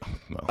 Okay.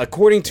 Well,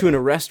 According to an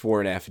arrest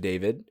warrant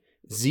affidavit,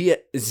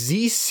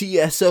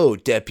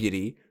 ZCSO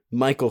deputy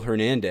Michael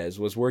Hernandez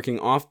was working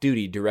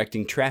off-duty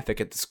directing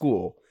traffic at the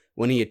school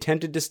when he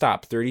attempted to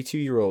stop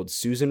 32-year-old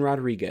Susan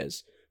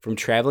Rodriguez from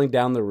traveling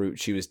down the route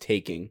she was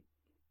taking.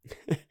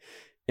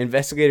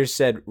 Investigators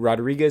said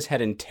Rodriguez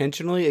had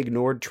intentionally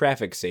ignored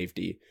traffic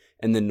safety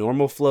and the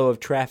normal flow of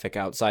traffic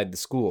outside the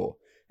school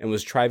and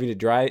was trying to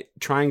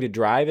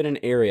drive in an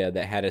area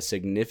that had a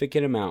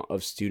significant amount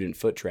of student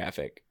foot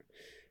traffic.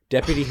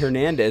 Deputy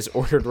Hernandez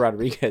ordered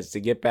Rodriguez to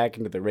get back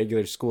into the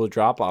regular school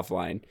drop-off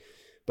line,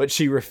 but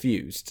she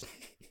refused.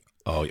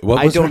 oh, what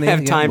I was her don't name have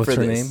again? time What's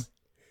for her this.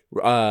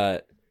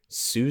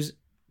 name?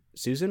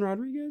 Susan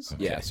Rodriguez?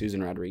 Okay. Yeah,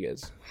 Susan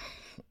Rodriguez.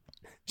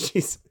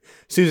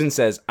 Susan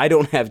says, "I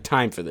don't have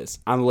time for this.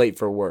 I'm late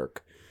for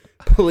work."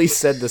 Police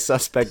said the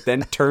suspect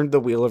then turned the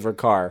wheel of her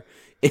car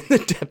in the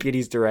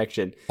deputy's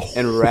direction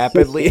and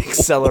rapidly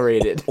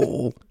accelerated.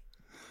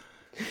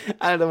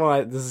 I don't know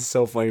why this is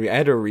so funny to me. I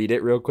had to read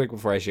it real quick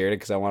before I shared it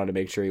because I wanted to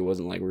make sure he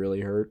wasn't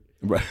really hurt.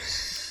 Right.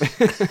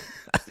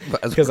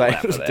 Because I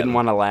just didn't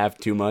want to laugh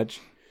too much.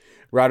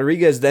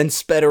 Rodriguez then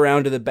sped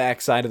around to the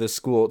back side of the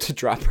school to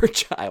drop her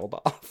child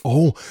off.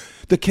 Oh,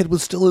 the kid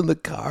was still in the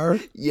car.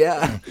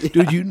 Yeah.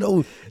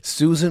 Dude,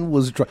 Susan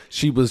was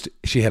she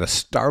had a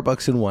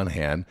Starbucks in one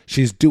hand.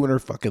 She's doing her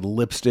fucking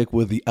lipstick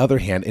with the other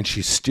hand, and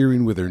she's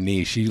steering with her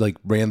knee. She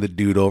ran the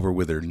dude over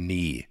with her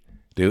knee,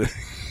 dude.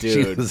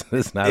 She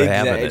was not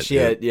having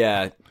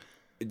it.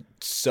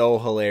 So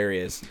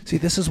hilarious. See,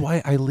 this is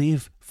why I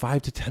leave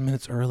 5 to 10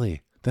 minutes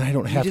early. Then I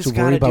don't have to just worry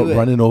gotta about do it.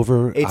 running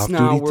over It's off-duty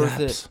not worth deps.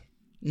 it.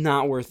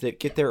 Not worth it.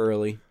 Get there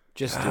early.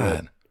 Just do it.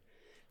 God.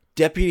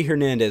 Deputy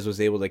Hernandez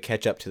was able to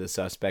catch up to the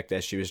suspect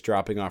as she was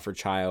dropping off her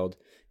child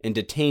and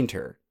detained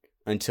her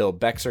until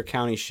Bexar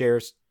County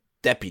Sheriff's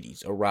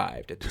Deputies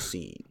arrived at the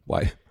scene.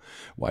 Why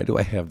do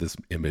I have this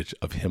image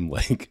of him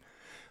like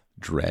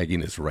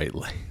dragging his right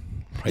leg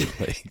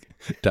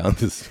down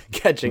this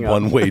Catching up.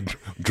 one-way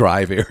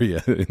drive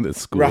area in the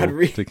school?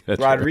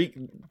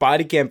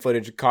 Body cam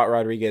footage caught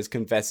Rodriguez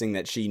confessing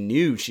that she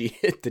knew she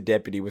hit the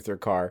deputy with her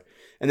car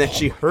and that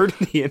she heard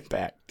the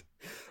impact,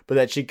 but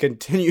that she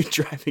continued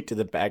driving to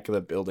the back of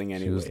the building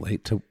anyway. She was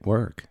late to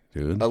work,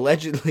 dude.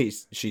 Allegedly,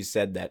 she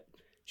said that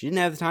she didn't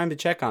have the time to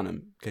check on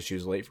him because she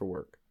was late for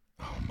work.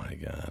 Oh my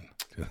God.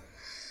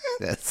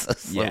 That's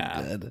so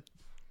good.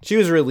 She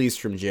was released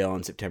from jail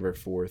on September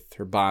 4th.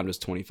 Her bond was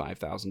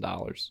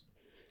 $25,000.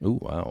 Oh,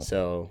 wow.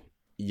 So,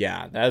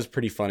 yeah, that was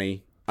pretty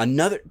funny.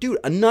 Another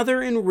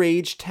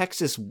enraged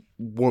Texas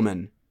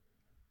woman.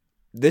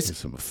 There's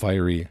some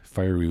fiery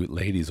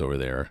ladies over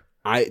there.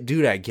 I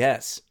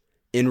guess.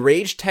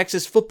 Enraged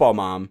Texas football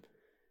mom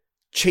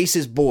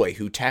chases boy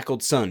who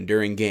tackled son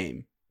during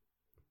game.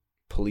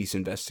 Police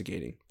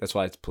investigating. That's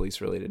why it's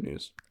police-related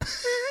news.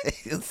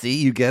 See,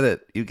 you get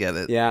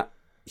it. Yeah.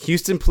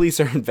 Houston police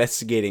are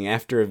investigating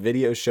after a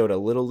video showed a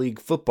Little League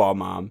football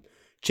mom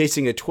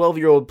chasing a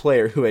 12-year-old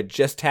player who had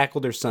just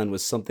tackled her son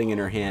with something in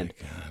her hand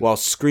while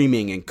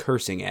screaming and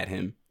cursing at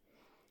him.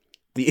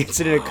 The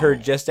incident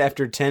occurred just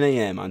after 10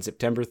 a.m. on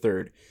September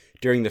 3rd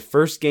during the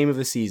first game of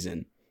the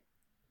season.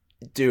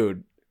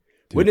 Dude,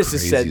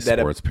 witnesses said that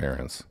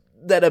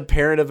that a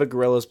parent of a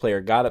Gorillas player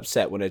got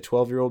upset when a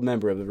 12-year-old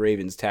member of the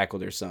Ravens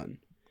tackled her son.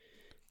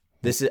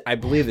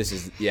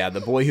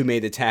 The boy who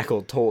made the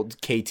tackle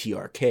told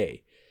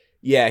KTRK.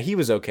 Yeah, he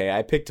was okay.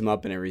 I picked him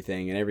up and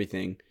everything. And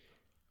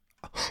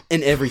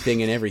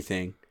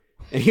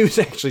he was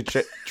actually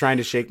trying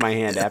to shake my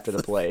hand after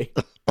the play.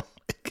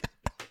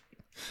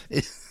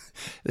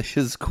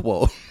 His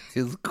quote,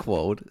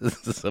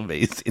 this is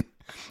amazing.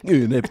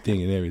 And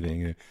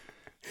everything.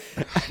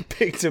 I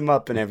picked him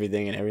up and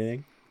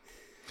everything.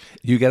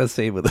 You got to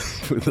say with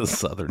a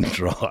southern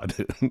draw,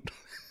 dude.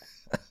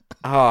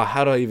 Oh,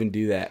 how do I even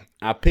do that?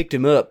 I picked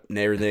him up and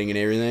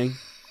everything.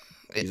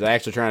 He's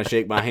actually trying to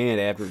shake my hand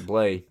after the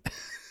play.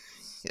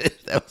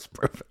 That was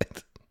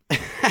perfect.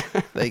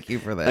 Thank you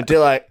for that.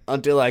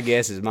 Until I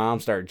guess his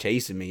mom started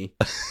chasing me.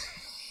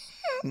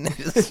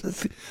 This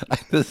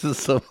is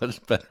so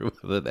much better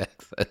with an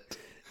accent.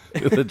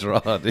 With a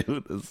draw,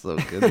 dude. It's so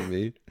good to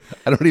me.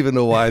 I don't even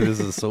know why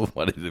this is so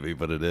funny to me,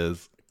 but it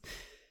is.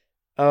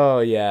 Oh,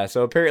 yeah.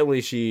 So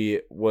apparently she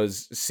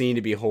was seen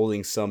to be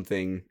holding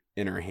something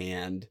in her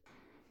hand.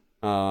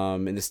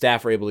 And the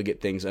staff were able to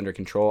get things under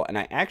control. And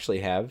I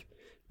actually have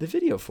the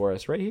video for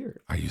us right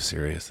here. Are you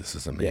serious? This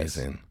is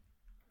amazing. Yes.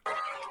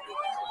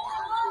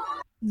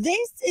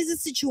 This is a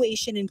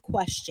situation in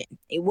question.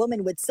 A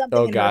woman with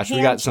something in her hand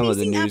we got some of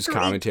the chasing news after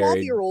commentary. A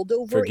 12-year-old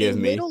over Forgive a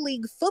me. Little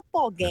League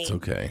football game. That's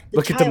okay.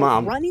 Look at the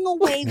mom. Running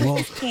away with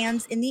his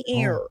hands in the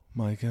air. Oh,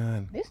 my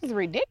God. This is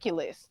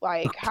ridiculous.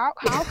 Like, how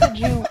could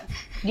you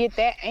get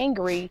that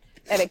angry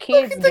at a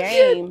kid's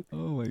game?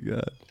 Oh, my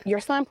God. Your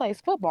son plays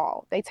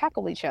football. They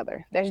tackle each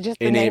other. That's just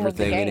the name of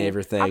the game.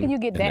 How can you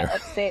get that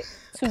upset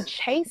to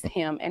chase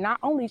him, and not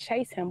only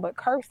chase him, but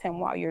curse him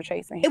while you're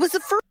chasing him? It was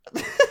the first.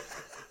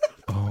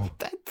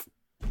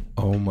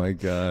 Oh my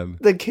God.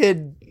 The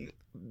kid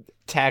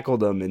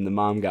tackled him and the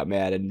mom got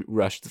mad and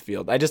rushed the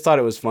field. I just thought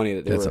it was funny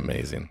that there were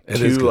amazing.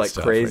 two like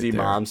crazy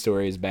mom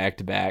stories back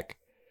to back.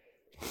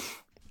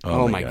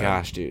 Oh my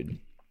gosh, dude.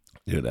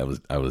 Dude,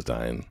 I was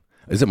dying.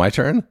 Is it my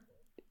turn?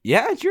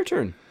 Yeah, it's your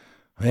turn.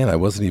 Man, I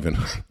wasn't even,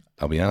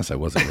 I'll be honest, I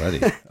wasn't ready.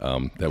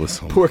 That was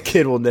so Poor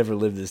kid will never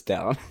live this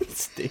down.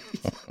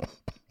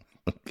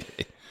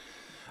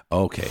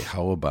 Okay,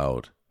 how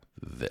about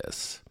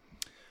this?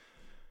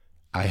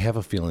 I have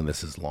a feeling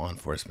this is law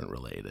enforcement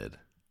related.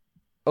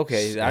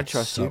 Okay, I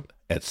trust you.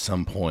 At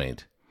some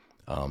point,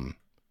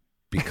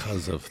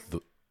 because of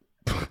the,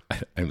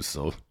 I'm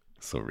so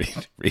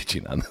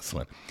reaching on this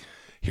one.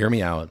 Hear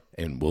me out,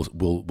 and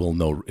we'll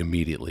know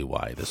immediately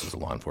why this is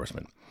law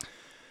enforcement.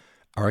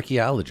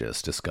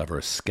 Archaeologists discover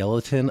a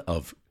skeleton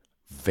of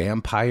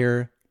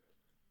vampire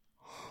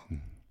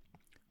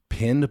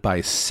pinned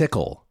by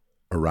sickle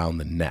around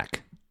the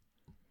neck.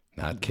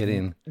 Not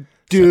kidding.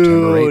 Dude.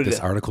 September 8th. This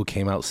article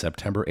came out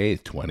September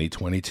 8th,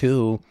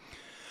 2022.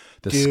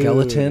 The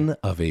skeleton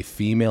of a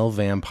female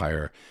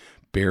vampire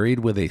buried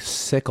with a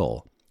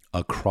sickle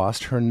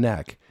across her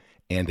neck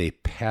and a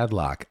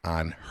padlock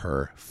on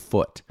her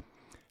foot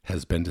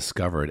has been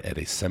discovered at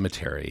a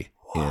cemetery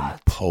in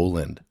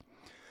Poland.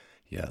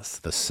 Yes,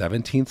 the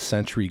 17th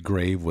century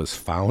grave was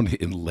found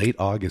in late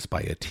August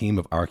by a team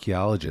of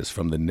archaeologists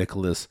from the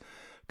Nicholas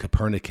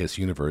Copernicus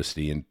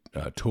University in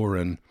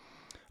Turin,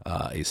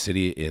 a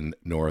city in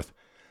north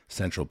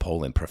central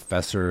Poland.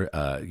 Professor,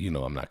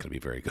 I'm not going to be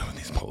very good with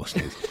these Polish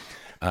names.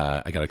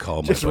 I got to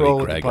call my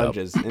buddy Greg up.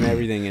 and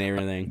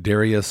everything.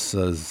 Darius,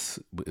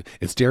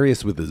 it's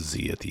Darius with a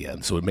Z at the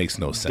end, so it makes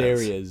no sense.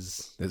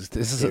 Darius.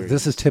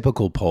 This is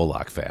typical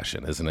Polak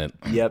fashion, isn't it?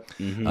 Yep.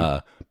 Mm-hmm.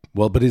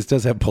 But it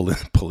does have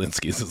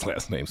Polinsky as his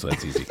last name, so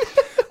that's easy.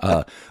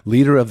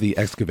 Leader of the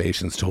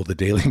excavations told the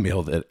Daily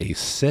Mail that a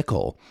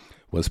sickle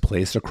was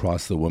placed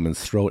across the woman's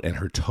throat and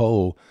her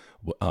toe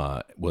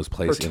was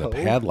placed in a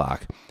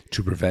padlock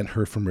to prevent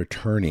her from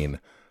returning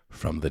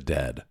from the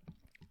dead.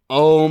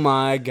 Oh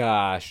my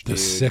gosh, dude. The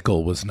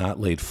sickle was not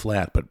laid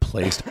flat, but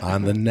placed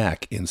on the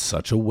neck in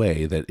such a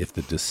way that if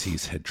the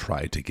deceased had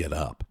tried to get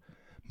up,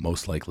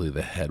 most likely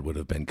the head would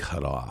have been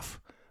cut off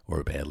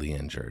or badly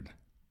injured.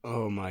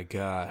 Oh my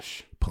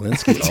gosh.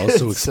 Polinsky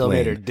also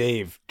explained... Sylvander,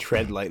 Dave,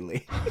 tread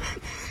lightly.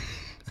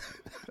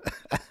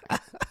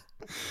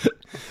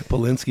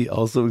 Polinsky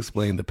also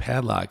explained the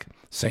padlock,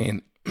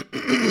 saying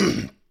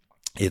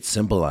it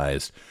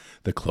symbolized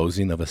the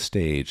closing of a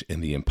stage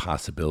and the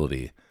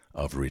impossibility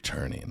of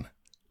returning.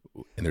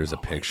 And there's a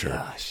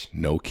picture.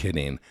 No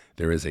kidding.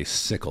 There is a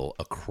sickle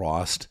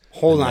across.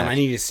 Hold on, I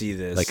need to see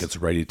this. Like it's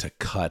ready to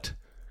cut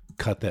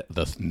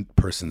the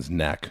person's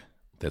neck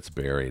that's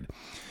buried.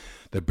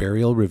 The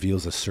burial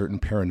reveals a certain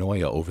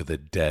paranoia over the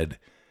dead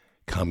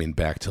coming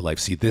back to life.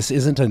 See, this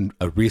isn't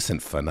a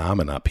recent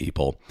phenomena,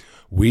 people.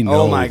 We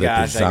know that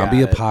the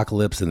zombie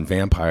apocalypse and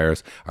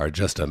vampires are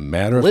just a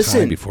matter of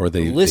time before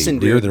they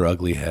rear their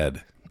ugly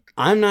head.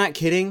 I'm not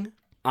kidding.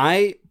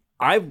 I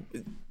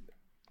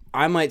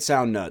might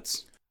sound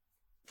nuts.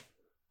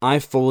 I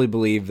fully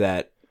believe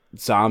that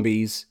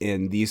zombies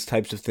and these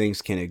types of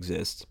things can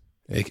exist.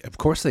 Of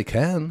course they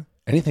can.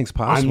 Anything's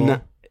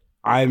possible.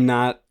 I'm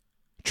not.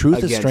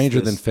 Truth is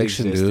stranger than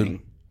fiction, dude.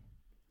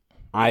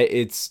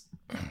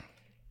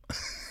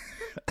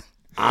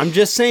 I'm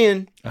just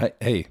saying.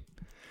 Hey,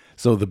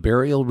 so the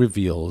burial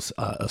reveals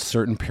a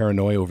certain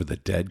paranoia over the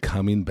dead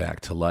coming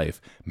back to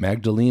life.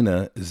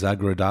 Magdalena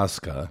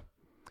Zagrodowska,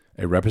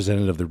 a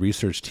representative of the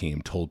research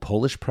team, told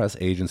Polish press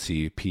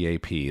agency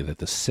PAP that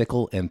the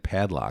sickle and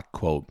padlock,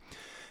 quote,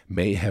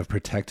 may have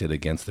protected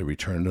against the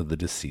return of the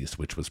deceased,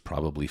 which was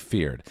probably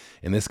feared.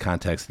 In this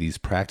context, these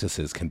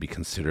practices can be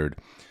considered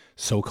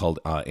so-called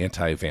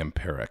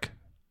anti-vampiric.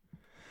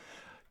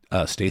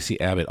 Stacey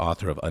Abbott,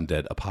 author of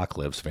Undead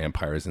Apocalypse,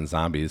 Vampires and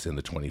Zombies in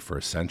the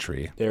 21st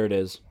Century. There it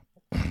is.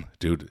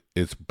 Dude,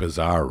 it's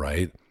bizarre,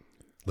 right?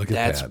 Look at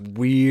that. That's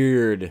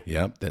weird.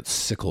 Yep, that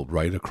sickle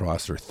right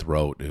across her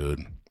throat,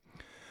 dude.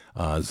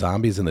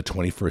 Zombies in the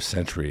 21st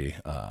Century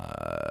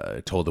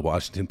told the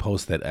Washington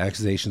Post that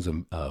accusations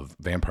of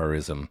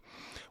vampirism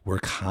were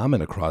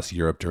common across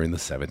Europe during the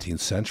 17th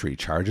century.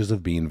 Charges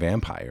of being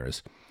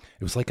vampires,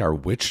 it was like our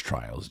witch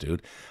trials,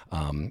 dude,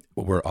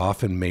 were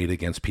often made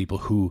against people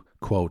who,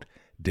 quote,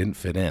 didn't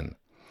fit in.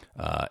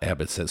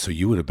 Abbott said, so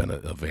you would have been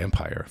a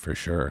vampire for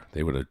sure.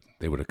 They would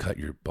have cut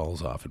your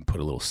balls off and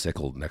put a little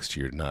sickle next to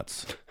your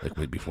nuts.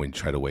 Like before you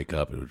try to wake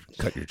up, it would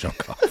cut your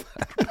junk off.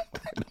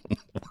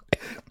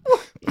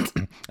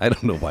 I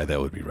don't know why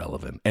that would be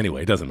relevant.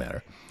 Anyway, it doesn't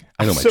matter.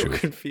 I know my truth. I'm so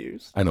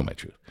confused. I know my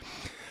truth.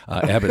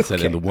 Abbott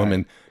said, and the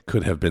woman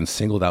could have been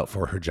singled out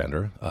for her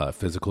gender,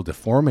 physical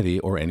deformity,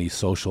 or any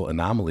social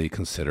anomaly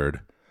considered,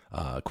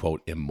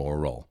 quote,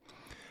 immoral.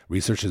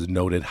 Researchers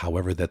noted,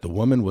 however, that the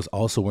woman was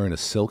also wearing a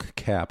silk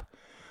cap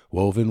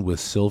woven with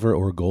silver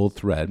or gold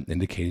thread,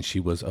 indicating she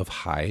was of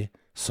high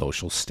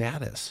social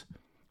status.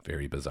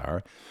 Very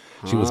bizarre.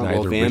 She was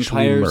neither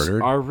ritually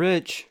murdered. Are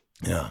rich.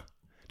 Yeah.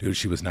 Dude,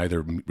 she was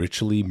neither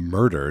ritually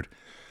murdered,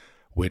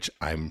 which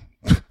I'm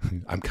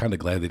kind of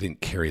glad they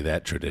didn't carry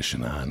that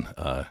tradition on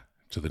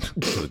to the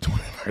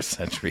 21st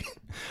century.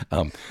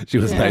 She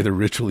was neither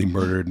ritually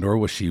murdered, nor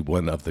was she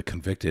one of the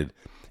convicted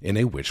in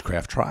a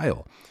witchcraft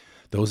trial.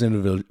 Those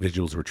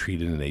individuals were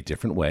treated in a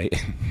different way.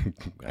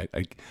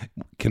 I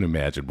can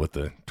imagine what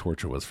the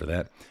torture was for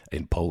that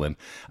in Poland.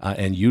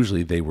 And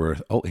usually they were,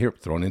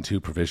 thrown into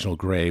provisional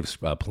graves.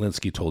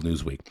 Polinsky told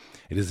Newsweek,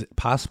 it is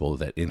possible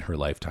that in her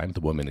lifetime,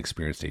 the woman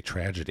experienced a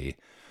tragedy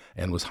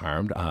and was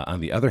harmed. On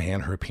the other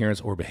hand, her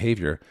appearance or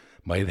behavior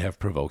might have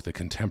provoked the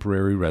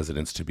contemporary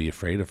residents to be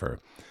afraid of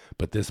her.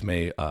 But this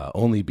may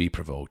only be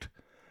provoked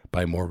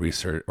by more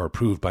research or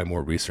proved by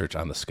more research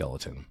on the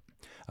skeleton.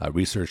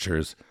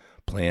 Researchers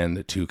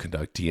plan to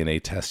conduct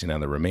DNA testing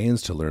on the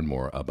remains to learn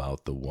more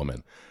about the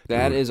woman.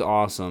 That is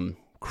awesome.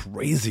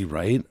 Crazy,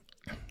 right?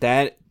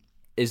 That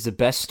is the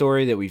best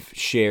story that we've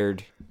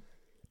shared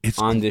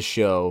on this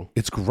show.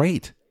 It's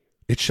great.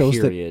 It shows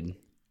that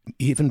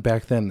even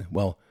back then,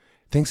 well,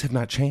 things have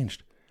not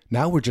changed.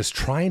 Now we're just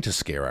trying to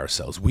scare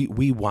ourselves.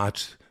 We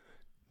watch,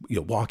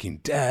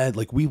 Walking Dead,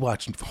 like we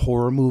watch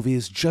horror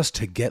movies just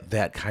to get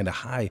that kind of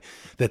high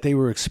that they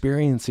were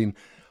experiencing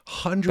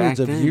hundreds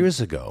of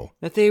years ago,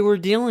 that they were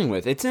dealing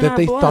with. It's in that our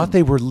they blood. Thought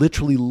they were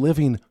literally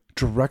living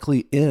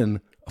directly in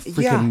a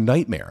freaking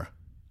nightmare.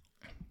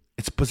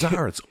 It's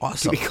bizarre. It's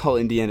awesome. Can we call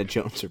Indiana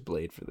Jones or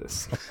Blade for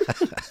this?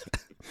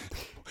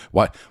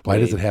 Why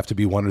does it have to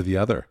be one or the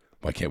other?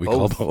 Why can't we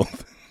call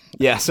both?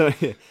 Yeah, so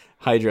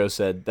Hydro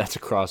said that's a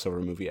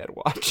crossover movie I'd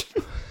watch.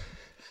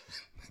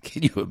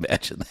 Can you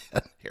imagine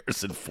that?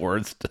 Harrison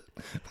Ford's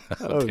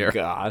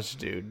gosh,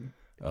 dude.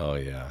 Oh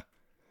yeah.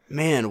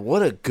 Man,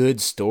 what a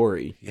good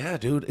story. Yeah,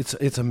 dude,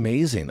 it's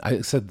amazing.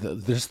 I said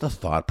there's the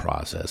thought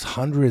process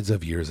hundreds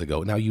of years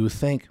ago. Now you would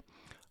think,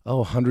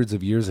 hundreds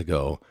of years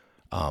ago,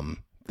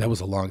 that was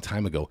a long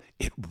time ago.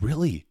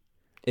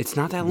 It's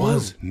not that long.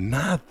 Was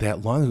not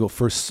that long ago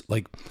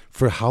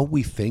for how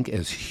we think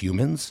as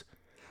humans.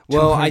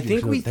 Well, I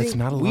think we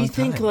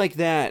think like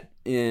that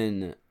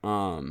in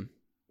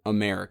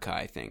America,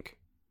 I think,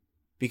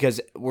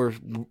 because we're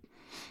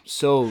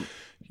so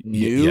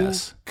new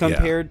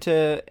compared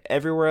to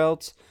everywhere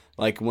else.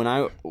 Like when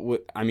I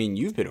mean,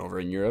 you've been over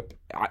in Europe.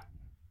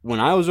 When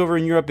I was over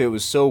in Europe, it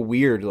was so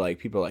weird. Like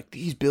people are like,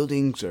 these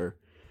buildings are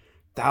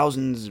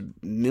thousands,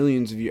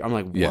 millions of years. I'm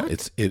like, what? Yeah,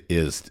 it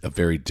is a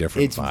very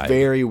different vibe. It's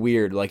very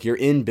weird. Like you're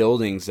in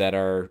buildings that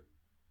are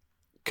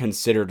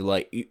considered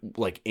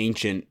like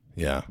ancient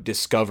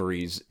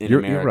discoveries in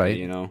America. You're right.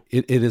 You know,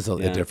 it is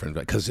a different,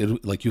 because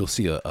like you'll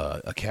see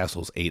a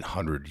castle's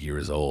 800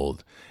 years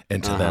old,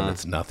 and to them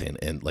it's nothing.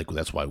 And like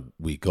that's why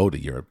we go to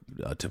Europe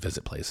to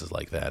visit places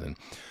like that, and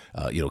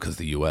because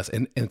the U.S.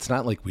 and it's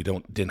not like we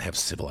didn't have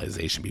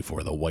civilization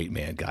before the white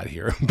man got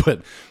here,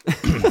 but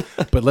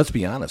but let's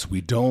be honest,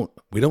 we don't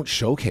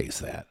showcase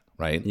that,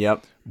 right?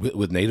 Yep.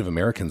 With Native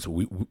Americans,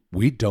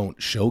 we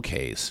don't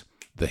showcase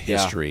the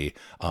history,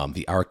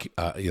 the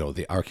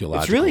archaeological.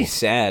 It's really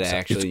sad,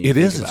 actually. It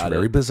is. It's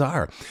very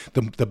bizarre.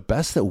 The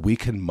best that we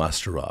can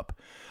muster up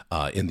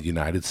in the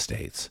United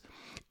States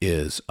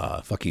is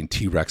fucking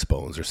T-Rex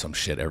bones or some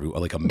shit,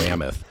 like a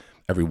mammoth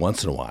every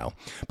once in a while.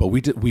 But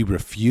we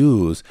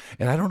refuse,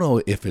 and I don't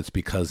know if it's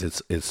because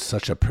it's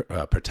such a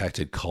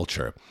protected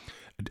culture.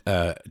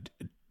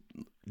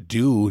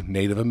 Do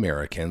Native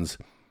Americans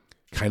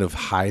kind of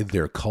hide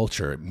their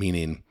culture,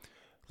 meaning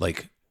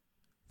like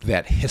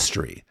that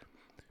history?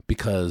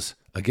 Because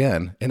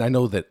again, and I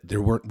know that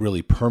there weren't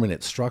really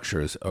permanent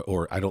structures,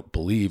 or I don't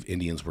believe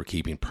Indians were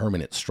keeping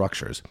permanent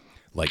structures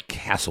like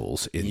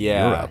castles in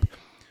Europe.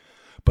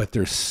 But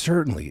there's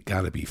certainly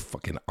got to be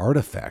fucking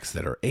artifacts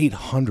that are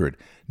 800,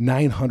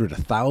 900,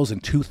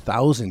 1,000,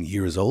 2,000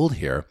 years old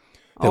here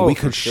that we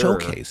could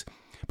showcase.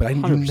 But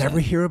you never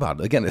hear about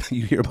it. Again,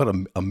 you hear about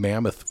a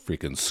mammoth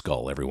freaking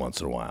skull every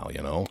once in a while,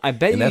 you know? I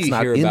bet you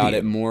hear about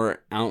it more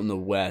out in the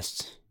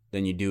West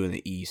than you do in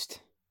the East,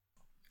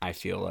 I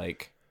feel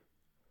like.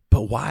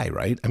 But why,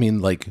 right? I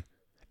mean,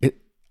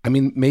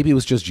 maybe it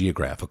was just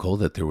geographical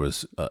that there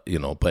was,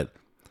 but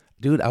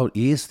dude, out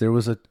East, there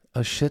was a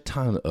shit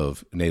ton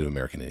of Native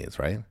American Indians,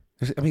 right?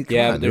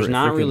 There's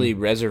not really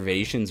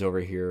reservations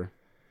over here.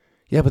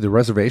 Yeah, but the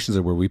reservations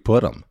are where we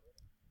put them.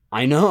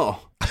 I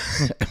know.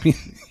 I mean,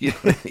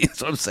 that's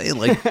what I'm saying.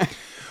 Like,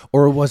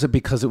 or was it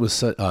because it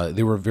was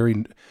they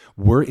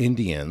were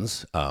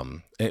Indians,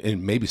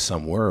 and maybe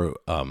some were.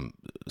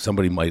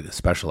 Somebody might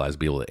specialize,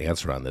 be able to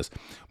answer on this.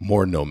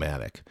 More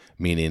nomadic,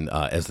 meaning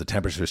as the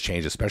temperatures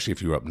change, especially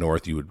if you were up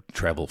north, you would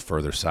travel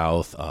further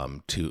south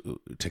to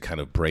kind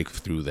of break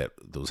through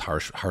those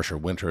harsher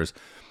winters.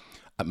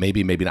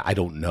 Maybe not. I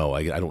don't know.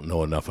 I don't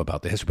know enough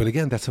about the history. But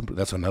again,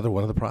 that's another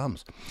one of the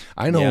problems.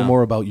 I know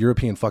more about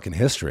European fucking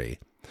history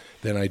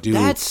than I do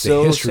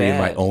history in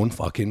my own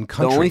fucking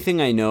country. The only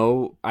thing I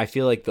know, I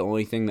feel like the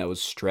only thing that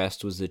was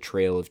stressed was the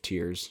Trail of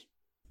Tears.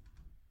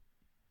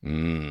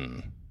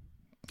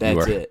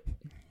 That's it.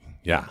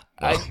 Yeah.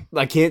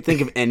 I can't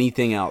think of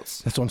anything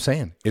else. That's what I'm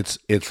saying. It's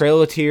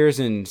Trail of Tears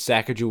and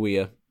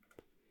Sacagawea.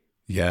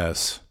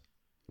 Yes.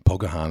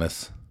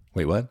 Pocahontas.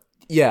 Wait, what?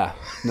 Yeah.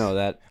 No,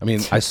 that. I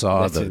mean, I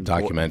saw the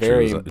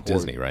documentary. It was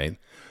Disney, right?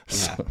 Yeah.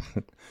 So,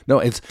 no,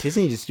 it's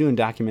Disney just doing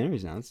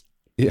documentaries now.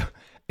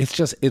 It's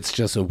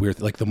just a weird.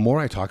 Like the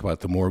more I talk about it,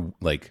 the more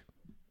like.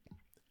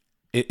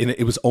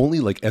 It was only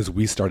like as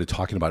we started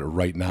talking about it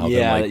right now.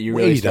 Yeah, that like, you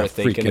really start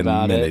thinking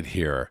about minute it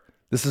here.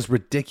 This is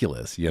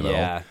ridiculous, you know.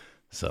 Yeah.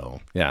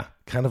 So yeah,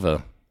 kind of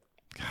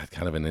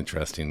an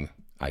interesting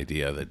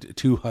idea that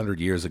 200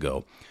 years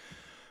ago,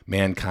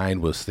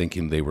 mankind was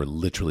thinking they were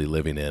literally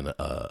living in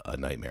a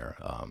nightmare,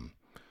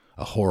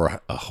 a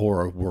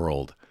horror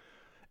world,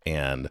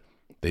 and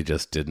they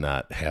just did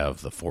not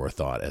have the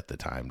forethought at the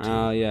time.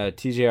 Yeah.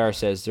 TJR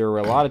says there were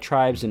a lot of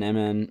tribes in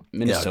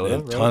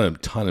Minnesota. Yeah,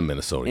 ton in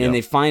Minnesota. And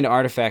they find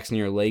artifacts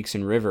near lakes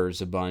and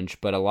rivers a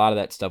bunch, but a lot of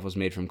that stuff was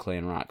made from clay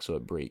and rock, so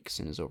it breaks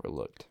and is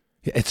overlooked.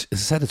 Yeah,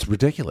 it's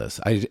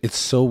ridiculous. It's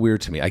so weird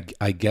to me.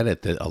 I get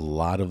it that a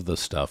lot of the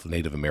stuff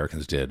Native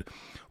Americans did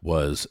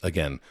was,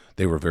 again,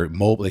 they were very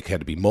mobile. They had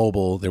to be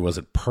mobile. There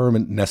wasn't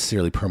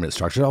necessarily permanent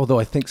structure. Although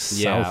I think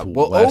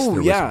Southwest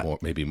there was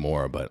maybe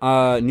more.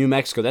 But New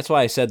Mexico. That's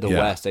why I said the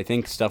West. I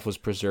think stuff was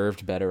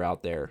preserved better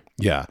out there.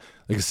 Yeah,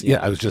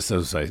 I was just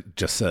as I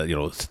just said.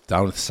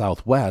 Down in the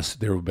Southwest,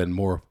 there have been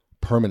more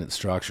permanent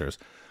structures.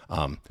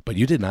 But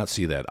you did not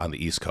see that on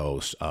the East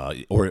Coast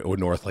or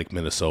north, like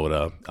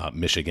Minnesota,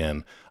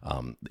 Michigan,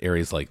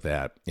 areas like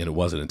that. And it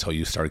wasn't until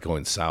you started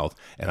going south.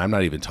 And I'm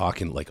not even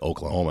talking like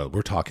Oklahoma.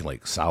 We're talking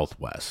like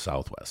Southwest.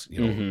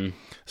 Mm-hmm.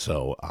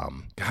 So,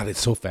 God, it's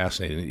so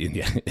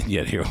fascinating. And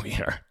yet here we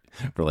are.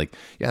 We're like,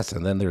 yes.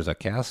 And then there's a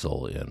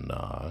castle in,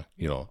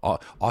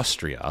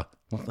 Austria.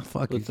 What the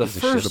fuck? It's the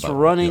first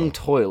running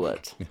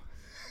toilet.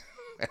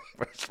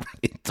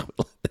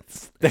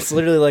 That's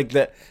literally like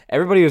that.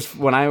 Everybody was,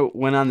 when I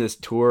went on this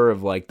tour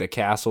of like the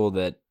castle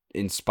that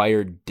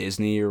inspired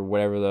Disney or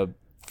whatever the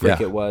frick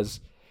it was,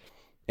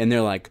 and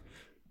they're like,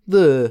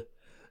 the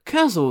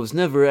castle was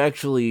never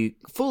actually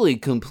fully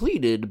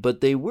completed,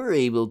 but they were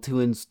able to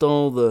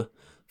install the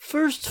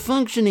first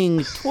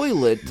functioning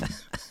toilet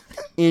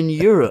in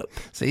Europe.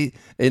 See,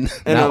 and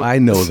now I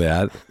know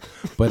that,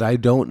 but I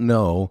don't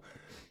know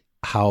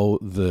how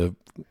the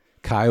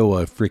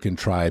Kiowa freaking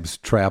tribes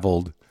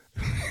traveled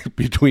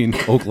between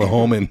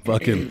Oklahoma and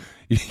fucking,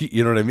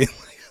 you know what I mean?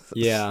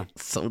 Yeah.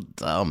 So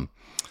dumb.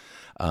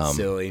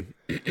 Silly.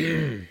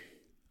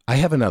 I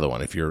have another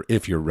one if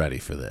you're ready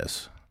for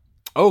this.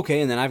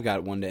 Okay, and then I've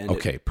got one to end it.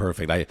 Okay,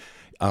 perfect.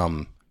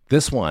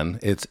 This one,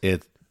 you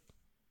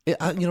know,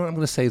 I'm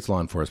going to say it's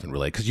law enforcement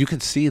related because you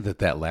could see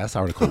that last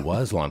article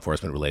was law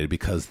enforcement related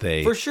because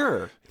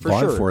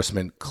law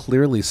enforcement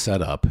clearly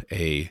set up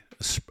a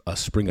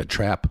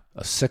trap,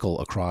 a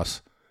sickle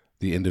across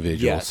the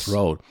individual's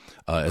throat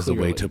as a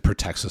way to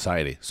protect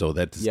society. So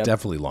that's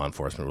definitely law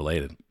enforcement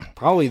related.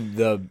 Probably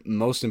the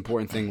most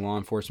important thing law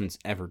enforcement's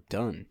ever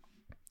done.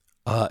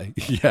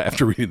 Yeah,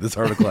 after reading this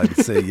article, I'd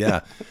say,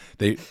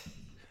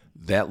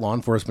 that law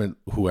enforcement,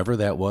 whoever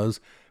that was,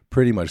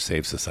 pretty much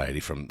saved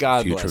society from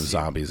future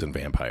zombies and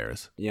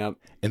vampires. Yep.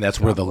 And that's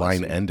where the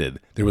line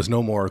ended. There was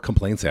no more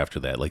complaints after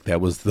that. Like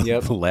that was the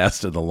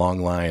last of the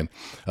long line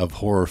of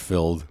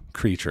horror-filled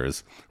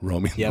creatures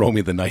roaming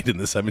the night in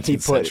the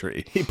 17th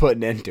century. He put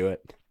an end to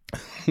it.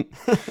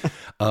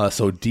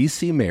 So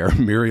D.C. Mayor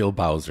Muriel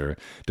Bowser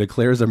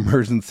declares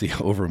emergency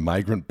over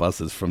migrant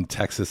buses from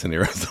Texas and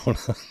Arizona.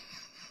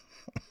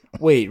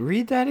 Wait,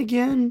 read that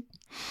again?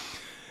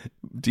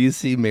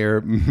 D.C.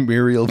 Mayor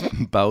Muriel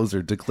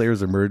Bowser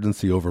declares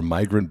emergency over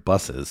migrant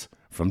buses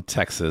from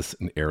Texas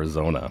and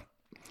Arizona.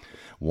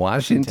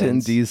 Washington,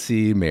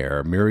 D.C.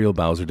 Mayor Muriel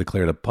Bowser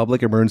declared a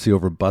public emergency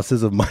over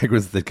buses of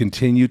migrants that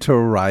continue to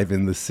arrive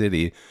in the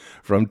city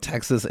from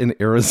Texas and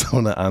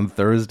Arizona on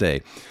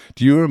Thursday.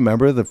 Do you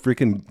remember the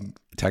freaking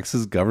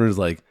Texas governor's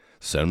like,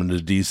 send them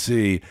to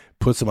D.C.,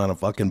 puts them on a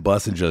fucking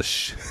bus and just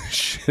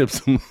ships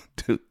them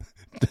to...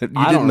 You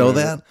didn't know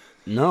that?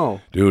 No.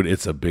 Dude,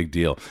 it's a big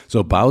deal.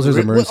 So Bowser's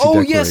emergency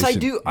declaration... yes, I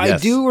do. Yes. I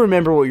do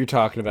remember what you're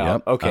talking about.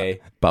 Yep. Okay.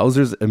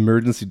 Bowser's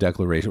emergency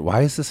declaration.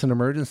 Why is this an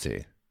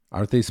emergency?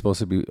 Aren't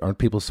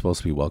people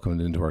supposed to be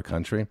welcomed into our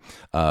country?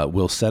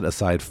 Will set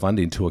aside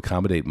funding to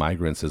accommodate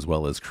migrants as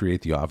well as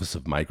create the Office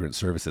of Migrant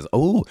Services.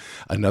 Oh,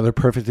 another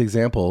perfect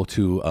example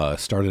to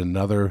start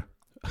another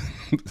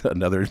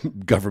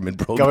government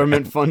program.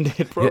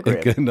 Government-funded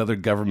program. Another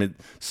government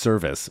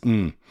service.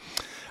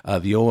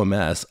 The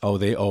OMS,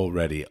 they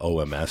already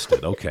OMS'd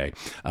it, okay,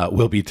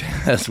 will be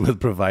tasked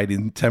with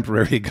providing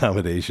temporary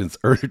accommodations,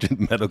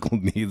 urgent medical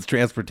needs,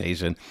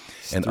 transportation,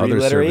 and other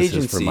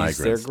services for migrants.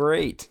 They're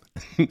great.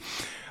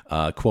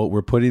 Quote,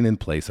 we're putting in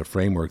place a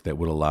framework that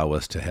would allow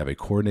us to have a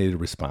coordinated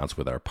response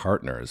with our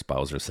partners,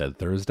 Bowser said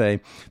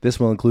Thursday. This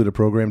will include a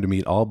program to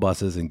meet all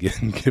buses, and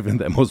given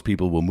that most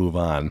people will move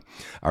on,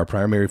 our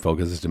primary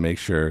focus is to make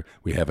sure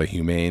we have a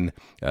humane,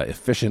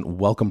 efficient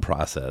welcome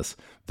process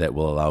that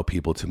will allow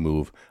people to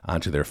move on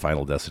to their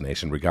final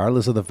destination,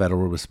 regardless of the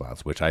federal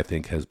response, which I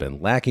think has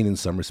been lacking in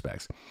some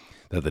respects.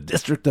 That the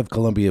District of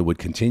Columbia would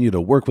continue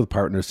to work with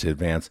partners to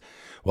advance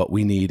what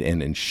we need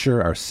and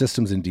ensure our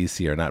systems in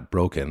D.C. are not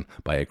broken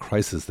by a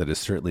crisis that is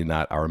certainly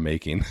not our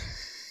making.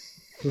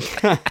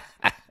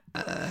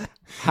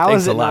 How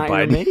is it not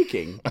your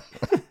making?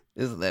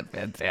 Isn't that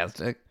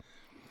fantastic?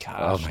 Gosh,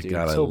 oh my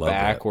God, I love it. So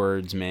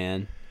backwards,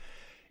 man.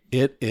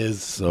 It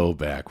is so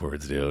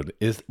backwards, dude.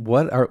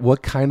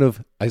 What kind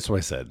of? That's what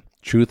I said.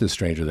 Truth is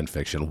stranger than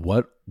fiction.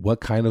 What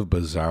kind of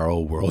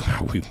bizarro world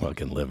are we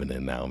fucking living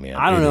in now, man?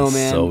 I don't know,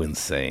 man. So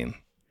insane.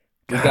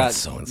 We've got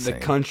so insane. The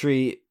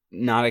country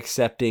not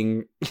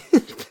accepting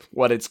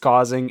what it's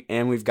causing,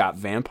 and we've got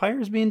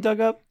vampires being dug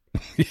up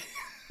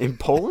in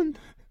Poland.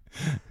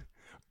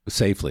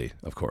 Safely,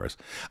 of course.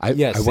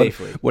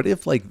 Safely. What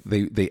if like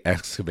they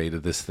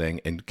excavated this thing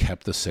and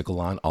kept the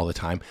sickle on all the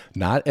time,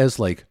 not as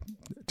like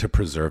to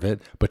preserve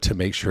it, but to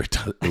make sure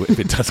if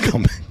it does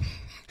come.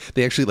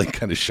 They actually like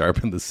kind of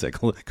sharpen the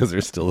sickle because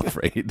they're still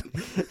afraid.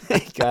 They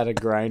got a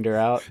grinder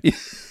out.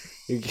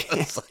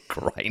 It's a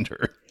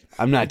grinder.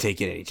 I'm not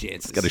taking any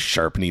chances. It's got a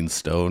sharpening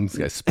stone. This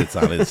guy spits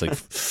on it. It's like.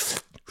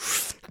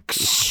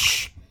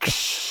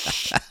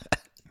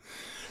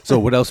 So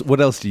what else? What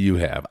else do you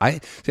have?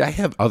 I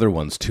have other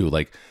ones too.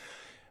 Like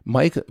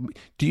Mike,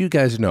 do you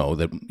guys know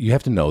that you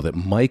have to know that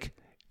Mike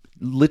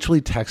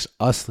literally texted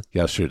us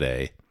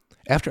yesterday.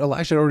 After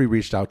Elijah had already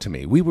reached out to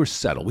me, we were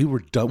settled. We were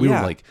done. We were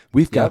like,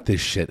 we've got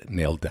this shit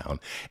nailed down.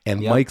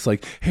 And Mike's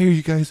like, hey, are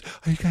you guys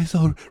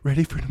all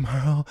ready for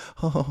tomorrow?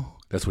 Oh,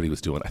 that's what he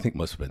was doing. I think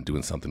must have been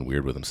doing something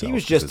weird with himself. He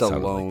was just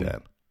alone. Like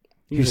that.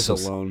 He was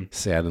just alone.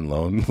 Sad and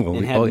lonely.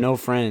 And had no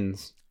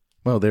friends.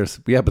 Well,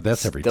 but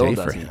that's every day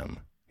for him,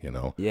 you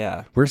know?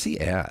 Yeah. Where's he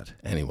at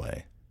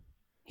anyway?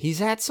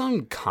 He's at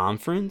some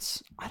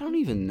conference. I don't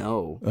even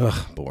know.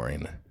 Ugh,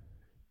 boring.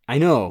 I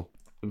know.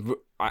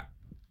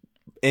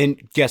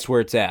 And guess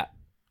where it's at?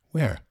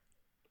 Where?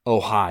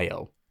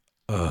 Ohio.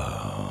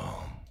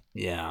 Oh.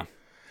 Yeah.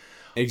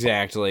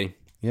 Exactly.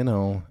 You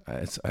know,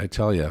 I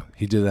tell you,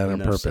 he did that on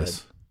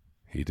purpose.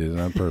 He did it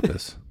on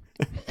purpose.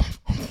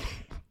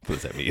 What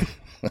does that mean?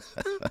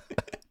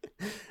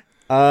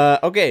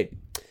 Okay.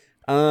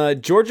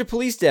 Georgia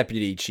police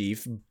deputy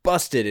chief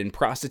busted in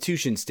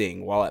prostitution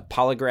sting while at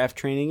polygraph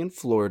training in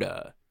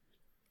Florida.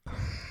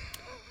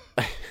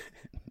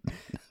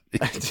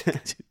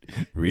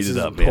 Read it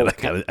up, man.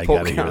 I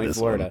gotta hear this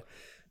Florida. One.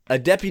 A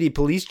deputy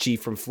police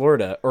chief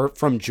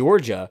from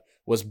Georgia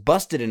was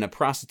busted in a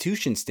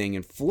prostitution sting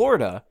in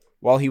Florida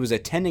while he was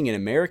attending an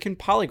American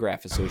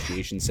Polygraph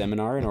Association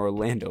seminar in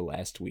Orlando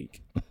last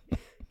week.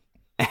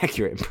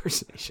 Accurate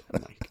impersonation,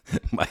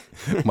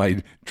 Mike.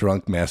 my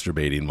drunk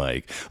masturbating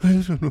Mike.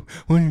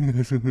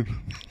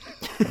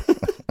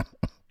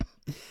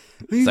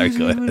 Sorry,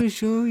 go ahead.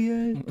 Show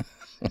yet?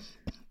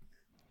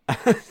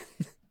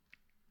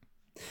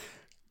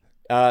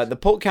 The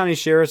Polk County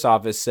Sheriff's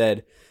Office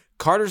said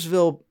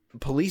Cartersville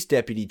Police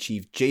Deputy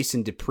Chief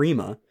Jason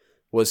DePrima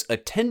was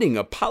attending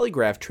a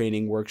polygraph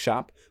training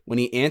workshop when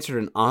he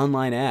answered an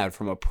online ad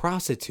from a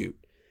prostitute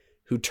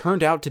who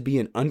turned out to be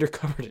an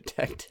undercover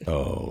detective.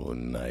 Oh,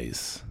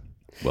 nice.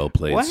 Well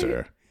played,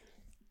 sir.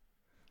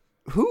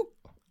 Who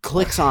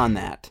clicks on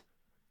that?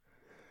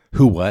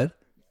 Who what?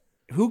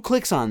 Who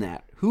clicks on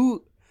that?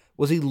 Who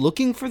was he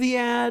looking for the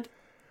ad?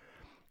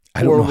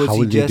 I don't know how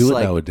would you do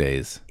it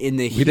nowadays. In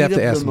the heat of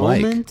the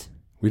moment?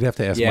 We'd have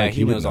to ask Mike. Yeah,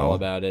 he knows all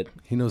about it.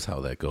 He knows how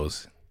that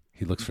goes.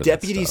 He looks for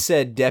Deputy that stuff.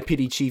 said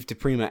Deputy Chief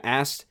DePrima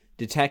asked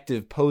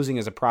detective posing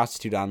as a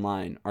prostitute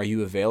online, "Are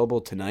you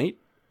available tonight?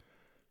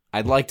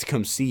 I'd like to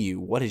come see you.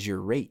 What is your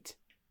rate?"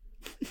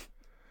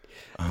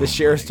 The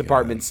sheriff's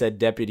department said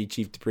Deputy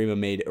Chief DePrima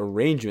made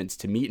arrangements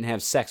to meet and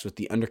have sex with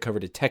the undercover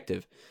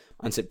detective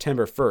on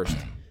September 1st,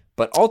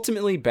 but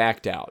ultimately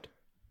backed out.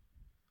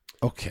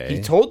 Okay.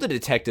 He told the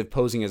detective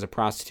posing as a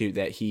prostitute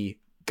that he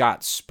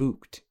got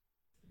spooked.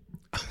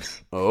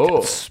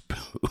 Got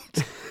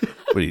spooked.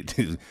 What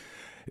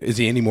is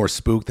he any more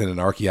spooked than an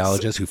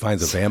archaeologist who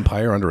finds a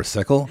vampire under a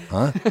sickle?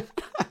 Huh?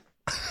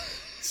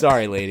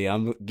 Sorry, lady.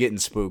 I'm getting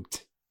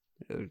spooked.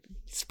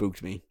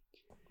 Spooked me.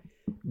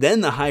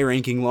 Then the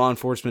high-ranking law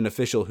enforcement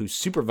official who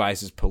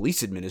supervises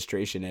police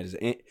administration at his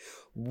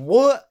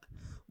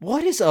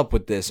what is up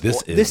with this?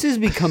 This is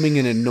becoming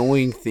an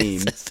annoying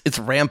theme. It's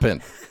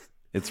rampant.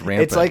 It's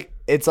rampant.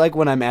 It's like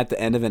when I'm at the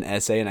end of an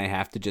essay and I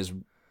have to just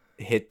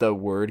hit the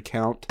word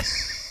count.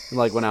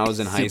 Like when I was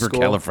in high school.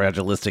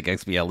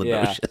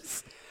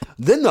 Supercalifragilisticexpialidocious. Yeah.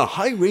 Then the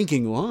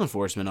high-ranking law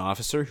enforcement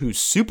officer who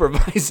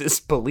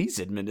supervises police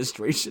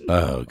administration.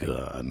 Oh,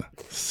 God.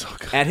 So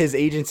good. At his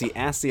agency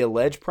asked the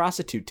alleged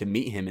prostitute to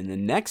meet him in the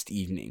next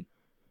evening.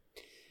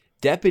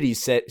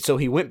 Deputies said, so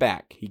he went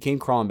back. He came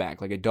crawling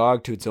back like a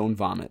dog to its own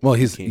vomit. Well,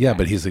 he's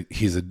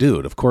a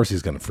dude. Of course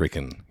he's going to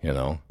freaking,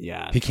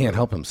 Yeah. He can't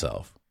help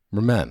himself.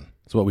 We're men.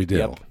 That's what we do.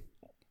 Yep.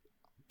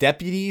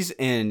 Deputies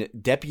and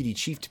Deputy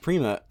Chief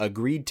DePrima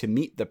agreed to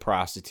meet the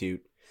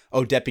prostitute.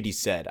 Oh, deputy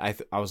said. I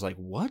was like,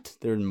 what?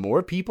 There are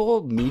more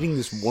people meeting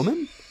this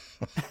woman?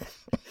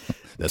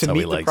 That's how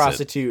he likes it. To meet the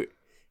prostitute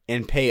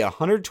and pay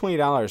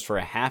 $120 for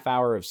a half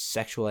hour of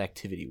sexual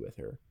activity with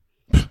her.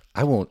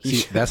 I won't.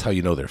 See, that's how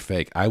you know they're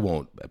fake. I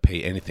won't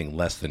pay anything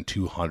less than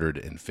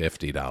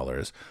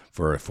 $250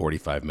 for a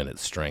 45-minute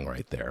string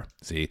right there.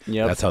 See?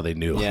 Yep. That's how they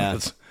knew. Yeah.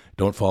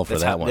 Don't fall for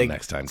that one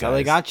next time, guys. That's how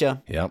they got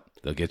you. Yep.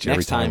 They'll get you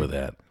every time with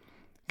that.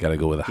 Got to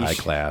go with a high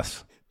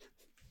class.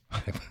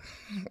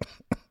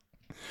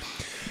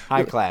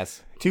 High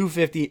class.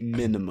 $250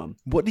 minimum.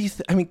 What do you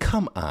think? I mean,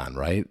 come on,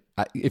 right?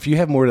 If you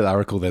have more to the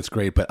article, that's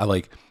great. But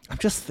I'm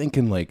just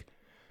thinking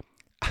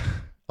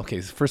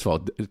okay, first of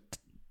all,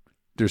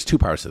 there's two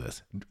parts to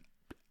this.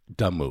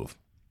 Dumb move,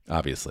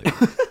 obviously.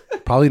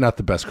 Probably not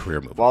the best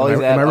career move.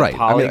 Am I right?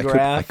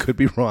 Polygraph? I could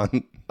be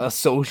wrong.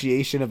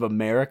 Association of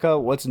America?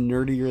 What's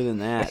nerdier than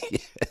that? Yeah,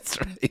 that's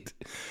right.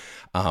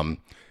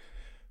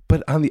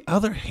 But on the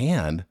other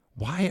hand,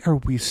 why are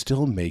we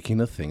still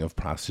making a thing of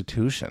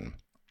prostitution?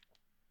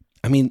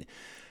 I mean,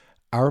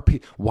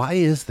 why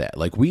is that?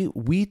 We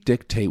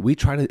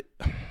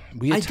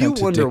attempt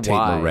to dictate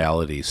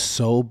morality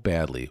so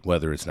badly,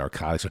 whether it's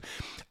narcotics.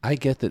 I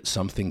get that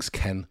some things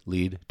can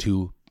lead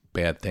to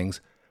bad things,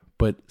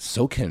 but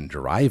so can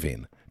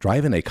driving.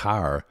 Driving a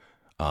car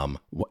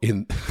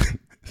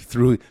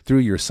through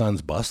your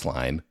son's bus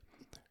line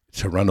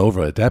to run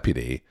over a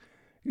deputy,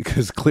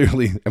 because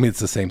clearly,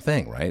 it's the same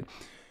thing, right?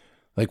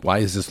 Why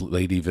is this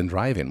lady even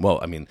driving? Well,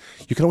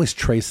 you can always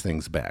trace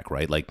things back,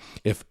 right?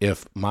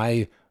 If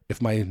my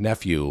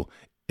nephew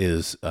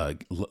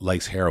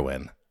likes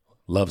heroin,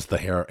 loves the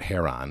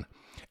heroin,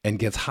 and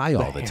gets high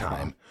all the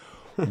time,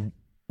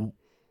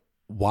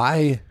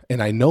 why?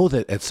 And I know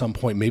that at some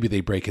point maybe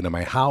they break into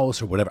my house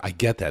or whatever. I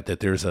get that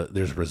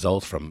there's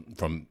results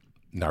from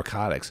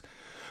narcotics,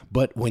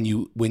 but when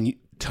you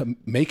to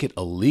make it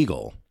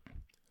illegal,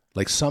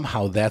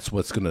 somehow that's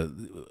what's going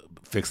to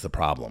fix the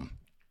problem.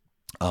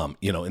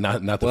 Not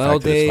the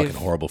fact that it's fucking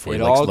horrible for you.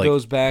 It all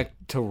goes back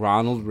to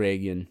Ronald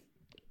Reagan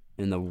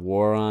and the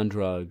war on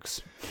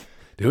drugs.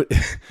 Dude,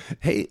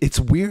 hey, it's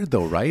weird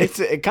though, right?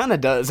 It kind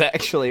of does,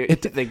 actually.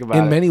 To think about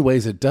in many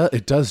ways, it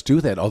does do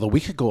that. Although we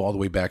could go all the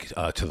way back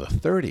to the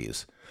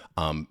 30s,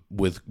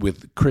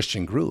 with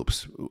Christian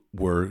groups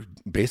were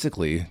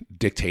basically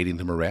dictating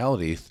the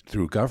morality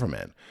through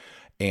government,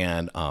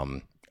 And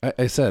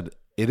I said,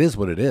 it is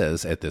what it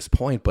is at this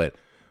point, but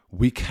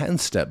we can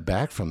step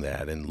back from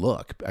that and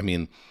look. I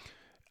mean,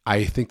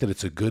 I think that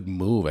it's a good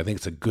move. I think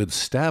it's a good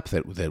step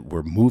that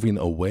we're moving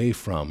away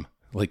from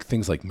like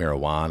things like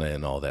marijuana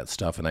and all that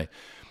stuff.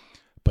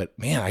 But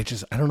man,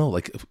 I don't know,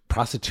 like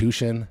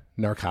prostitution,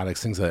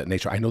 narcotics, things of that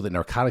nature. I know that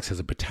narcotics has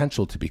a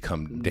potential to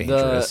become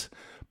dangerous,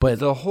 but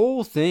the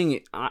whole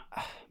thing,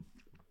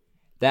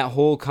 that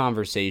whole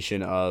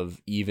conversation of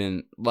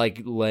even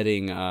like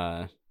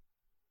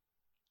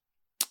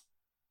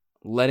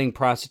letting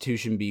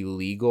prostitution be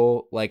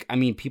legal, like, I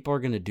mean, people are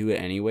going to do it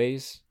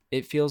anyways,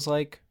 it feels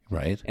like.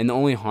 Right. And the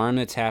only harm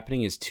that's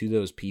happening is to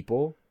those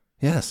people.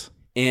 Yes.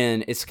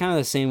 And it's kind of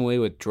the same way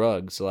with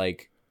drugs.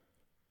 Like,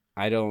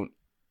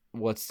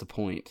 what's the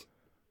point?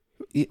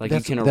 Like,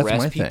 you can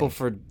arrest people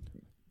for,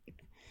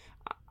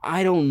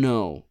 I don't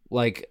know.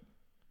 Like,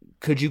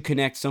 could you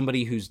connect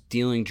somebody who's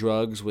dealing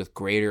drugs with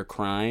greater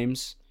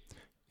crimes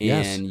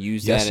and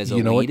use that as a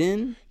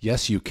lead-in?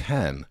 Yes, you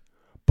can,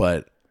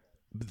 but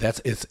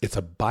it's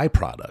a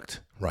byproduct,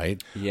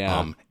 right?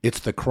 Yeah. It's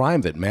the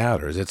crime that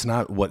matters. It's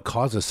not what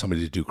causes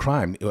somebody to do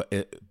crime.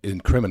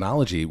 In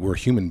criminology, we're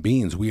human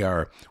beings. We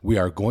are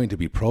going to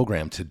be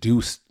programmed to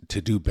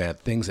do bad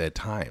things at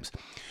times.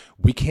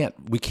 We can't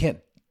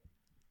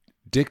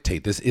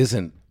dictate. This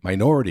isn't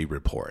Minority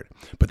Report,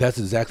 but that's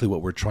exactly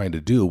what we're trying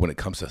to do when it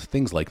comes to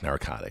things like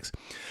narcotics.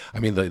 I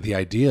mean, the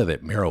idea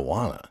that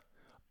marijuana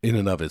in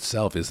and of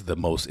itself is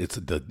devil's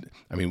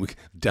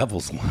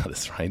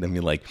lettuce, right? I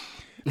mean, like,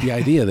 the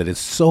idea that it's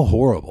so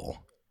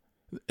horrible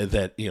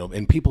that,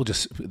 and people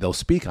they'll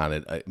speak on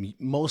it,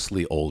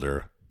 mostly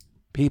older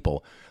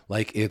people,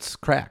 like it's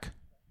crack,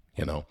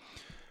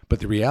 But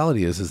the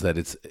reality is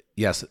that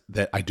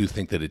that I do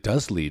think that it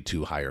does lead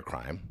to higher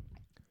crime.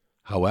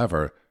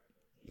 However,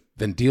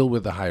 then deal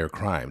with the higher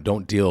crime.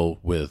 Don't deal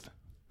with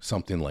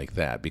something like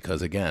that,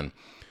 because again,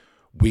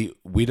 we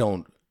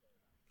don't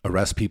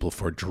arrest people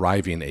for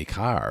driving a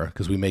car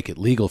because we make it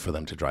legal for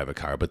them to drive a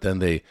car, but then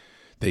they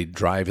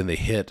drive and they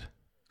hit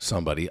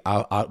somebody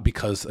out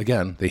because,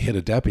 again, they hit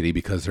a deputy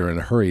because they're in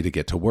a hurry to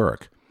get to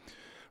work,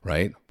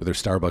 right? With their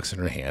Starbucks in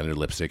their hand, their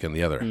lipstick in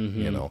the other,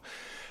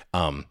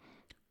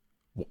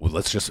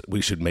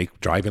 we should make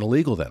driving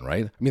illegal then,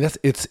 right? I mean,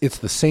 it's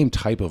the same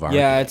type of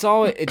argument.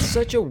 Yeah, it's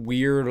such a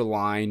weird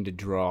line to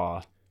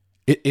draw.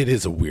 It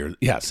is a weird,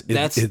 yes.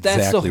 That's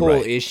the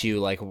whole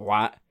issue. Like,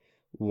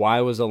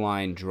 why was a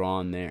line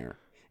drawn there?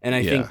 And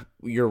I think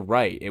you're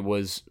right. It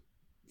was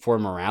for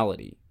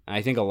morality.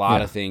 I think a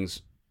lot of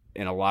things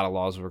and a lot of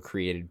laws were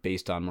created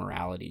based on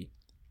morality.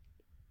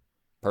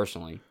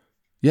 Personally,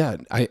 yeah,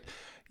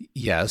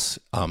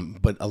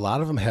 but a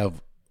lot of them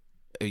have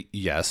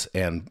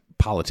and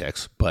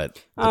politics,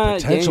 but the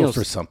potential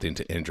for something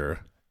to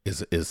injure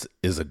is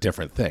a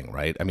different thing,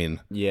 right? I mean,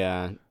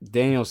 yeah.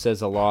 Daniel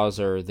says the laws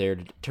are there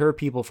to deter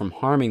people from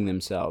harming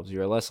themselves.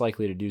 You're less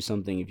likely to do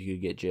something if you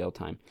could get jail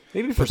time.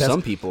 Maybe for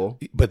some people,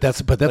 but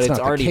that's not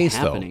the case,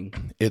 happening.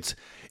 Though.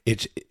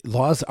 It's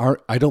laws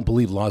aren't. I don't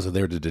believe laws are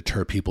there to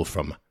deter people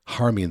from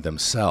harming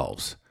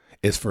themselves.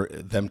 It's for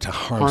them to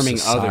harming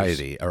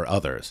society or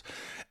others,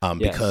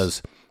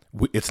 because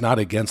it's not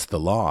against the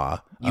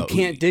law. You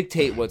can't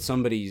dictate what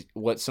somebody's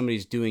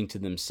doing to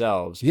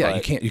themselves. Yeah,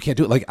 you can't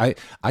do it. Like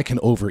I can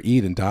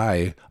overeat and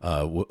die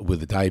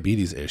with the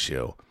diabetes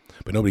issue,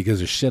 but nobody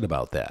gives a shit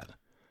about that.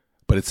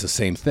 But it's the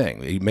same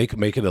thing. You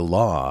make it a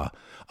law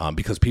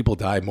because people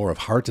die more of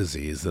heart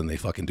disease than they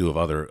fucking do of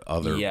other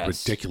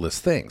ridiculous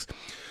things.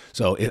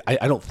 So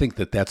I don't think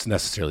that that's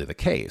necessarily the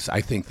case.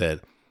 I think that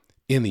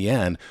in the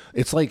end,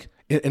 it's like,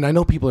 and I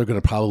know people are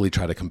going to probably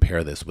try to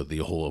compare this with the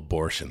whole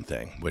abortion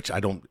thing, which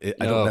I don't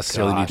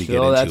necessarily need to get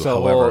into.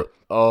 However,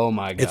 oh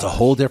my god, it's a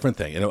whole different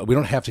thing. We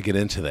don't have to get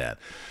into that.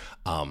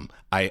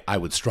 I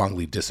would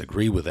strongly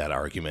disagree with that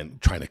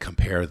argument, trying to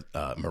compare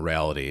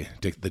morality,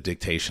 the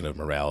dictation of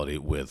morality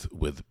with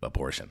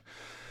abortion.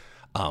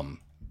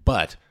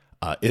 But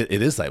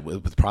it is like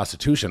with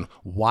prostitution.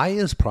 Why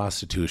is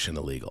prostitution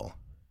illegal?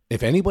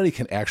 If anybody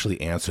can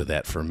actually answer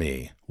that for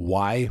me,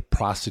 why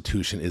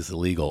prostitution is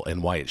illegal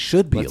and why it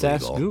should be illegal,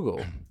 ask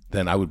Google.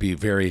 Then I would be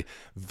very,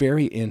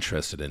 very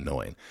interested in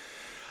knowing.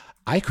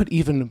 I could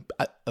even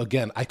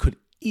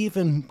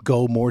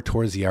go more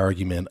towards the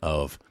argument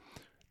of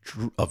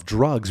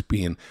drugs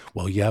being,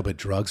 well, yeah, but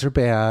drugs are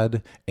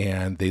bad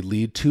and they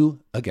lead to,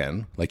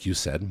 again, like you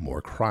said,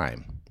 more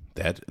crime.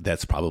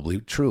 That's probably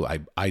true.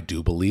 I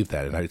do believe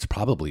that, and it's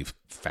probably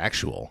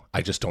factual.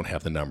 I just don't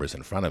have the numbers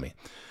in front of me.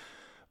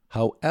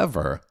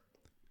 However,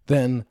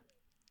 then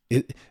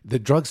the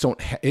drugs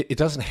it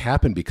doesn't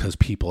happen because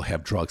people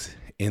have drugs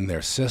in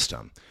their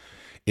system.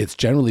 It's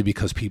generally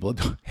because people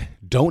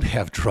don't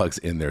have drugs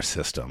in their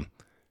system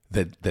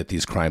that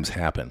these crimes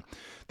happen.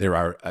 There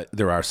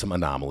are some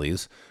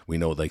anomalies. We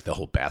know, like the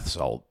whole bath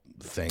salt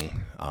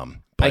thing. But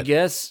I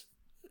guess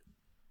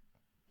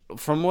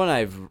from what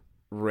I've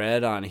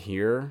read on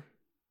here,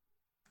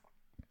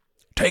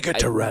 take it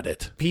to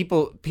Reddit.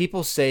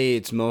 People say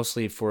it's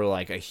mostly for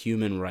like a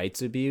human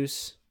rights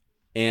abuse,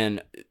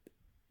 and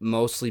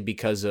mostly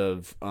because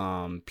of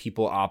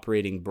people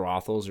operating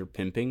brothels or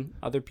pimping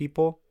other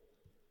people.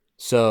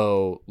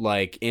 So,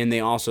 like, and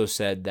they also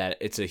said that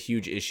it's a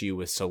huge issue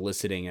with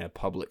soliciting in a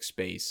public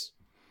space.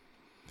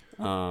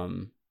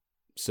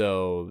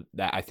 So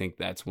that I think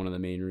that's one of the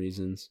main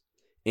reasons.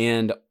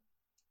 And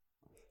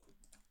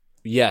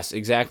yes,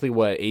 exactly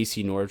what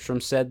AC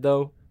Nordstrom said,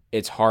 though.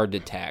 It's hard to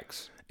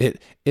tax.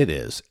 It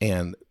is.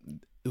 And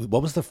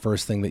what was the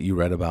first thing that you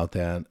read about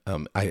that?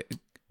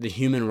 The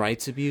human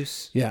rights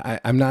abuse. Yeah,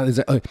 I'm not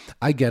exactly.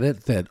 I get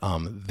it that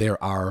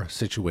there are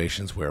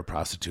situations where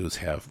prostitutes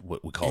have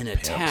what we call an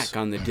pimps. Attack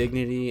on the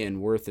dignity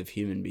and worth of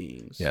human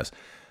beings. Yes,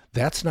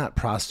 that's not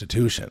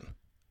prostitution.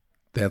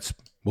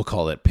 We'll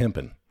call it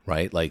pimping,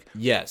 right? Like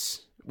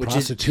yes, which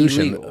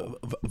prostitution, is illegal.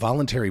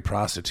 Voluntary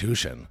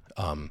prostitution,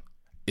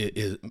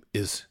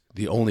 is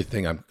the only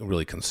thing I'm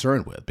really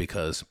concerned with,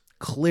 because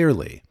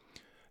clearly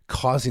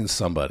causing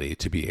somebody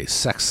to be a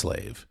sex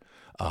slave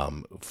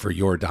for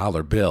your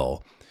dollar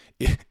bill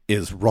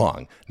is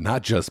wrong.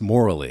 Not just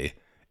morally,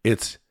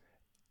 it's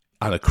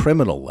on a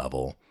criminal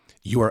level.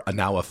 You are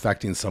now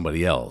affecting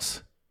somebody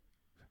else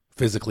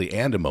physically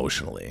and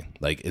emotionally.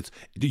 Like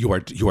you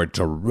are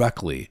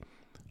directly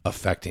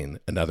affecting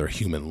another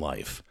human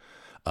life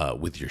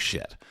with your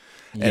shit.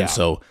 Yeah. And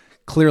so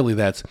clearly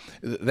that's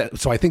that.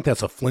 So I think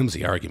that's a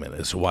flimsy argument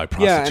as to why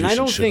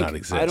prostitution should not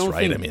exist,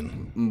 right? I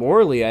mean,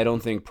 morally, I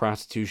don't think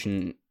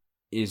prostitution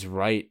is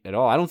right at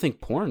all. I don't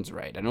think porn's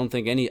right. I don't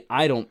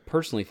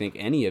personally think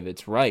any of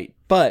it's right,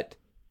 but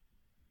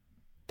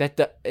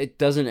it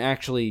doesn't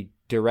actually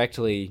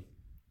directly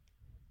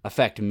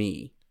affect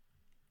me,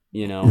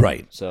 you know?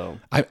 Right. So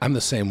I'm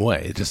the same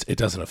way. It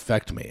doesn't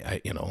affect me.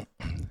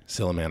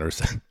 Salamander,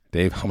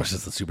 Dave, how much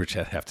does the super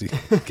chat have to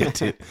get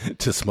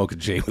to smoke a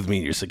J with me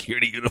in your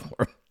security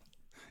uniform?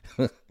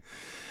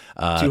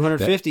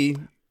 250.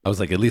 I was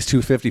like, at least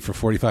 250 for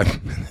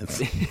 45 minutes.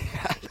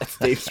 That's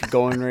Dave's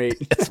going rate.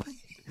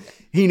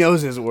 He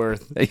knows his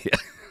worth.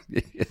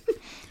 Yeah.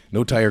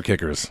 No tire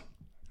kickers.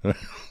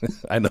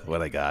 I know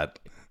what I got.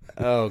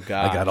 Oh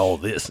God, I got all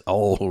this.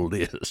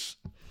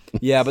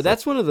 Yeah, but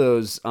that's one of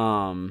those.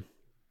 That's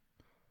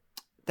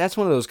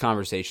one of those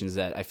conversations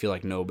that I feel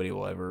like nobody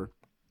will ever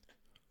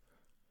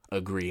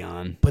agree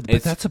on. But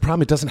that's the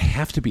problem. It doesn't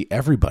have to be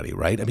everybody,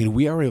 right? I mean,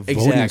 we are a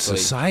voting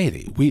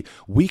society.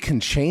 We can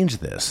change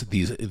this.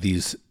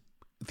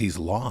 These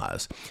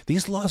laws.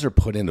 These laws are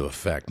put into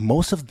effect.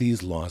 Most of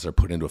these laws are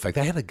put into effect.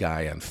 I had a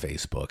guy on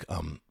Facebook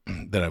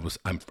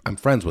that I'm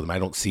friends with him. I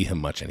don't see him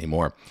much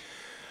anymore.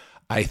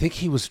 I think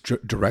he was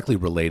directly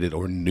related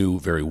or knew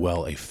very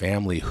well a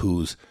family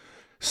whose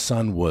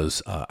son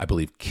was, I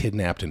believe,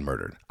 kidnapped and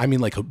murdered. I mean,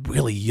 like a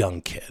really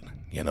young kid,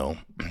 you know.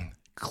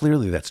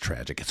 Clearly that's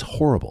tragic. It's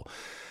horrible.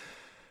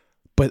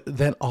 But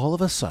then all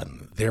of a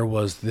sudden there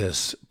was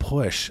this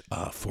push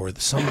for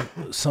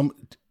some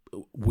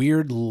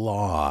weird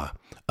law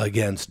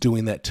against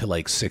doing that to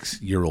like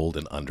 6-year-old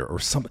and under or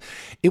something.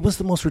 It was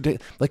the most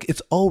ridiculous. Like,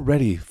 it's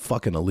already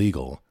fucking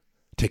illegal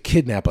to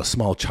kidnap a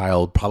small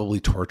child, probably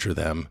torture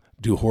them,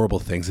 do horrible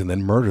things, and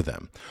then murder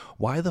them.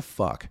 Why the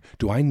fuck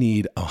do I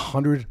need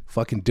 100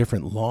 fucking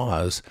different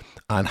laws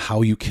on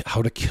how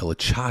to kill a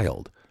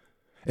child?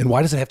 And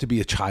why does it have to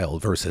be a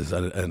child versus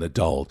an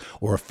adult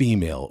or a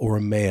female or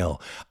a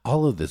male?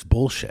 All of this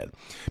bullshit,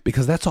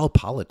 because that's all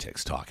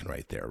politics talking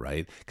right there,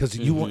 right? Because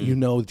you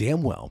know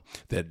damn well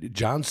that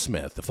John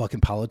Smith, the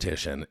fucking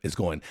politician, is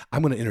going,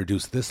 I'm going to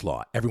introduce this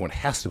law. Everyone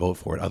has to vote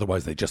for it.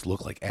 Otherwise, they just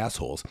look like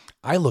assholes.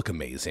 I look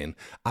amazing.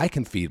 I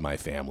can feed my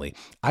family.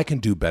 I can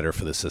do better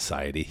for the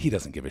society. He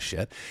doesn't give a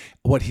shit.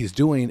 What he's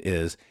doing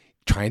is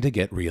trying to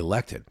get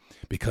reelected,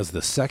 because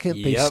the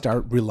second they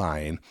start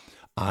relying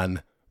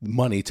on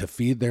money to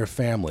feed their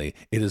family,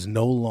 it is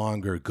no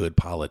longer good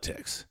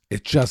politics.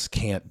 It just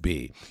can't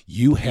be.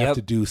 You have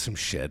to do some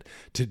shit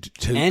to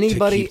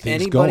anybody keep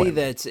things going.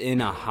 That's in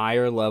a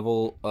higher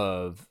level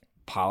of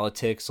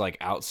politics, like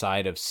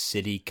outside of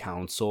city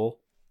council.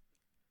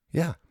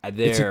 Yeah,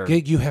 it's a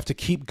gig you have to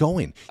keep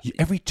going.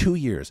 Every 2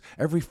 years,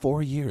 every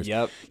 4 years,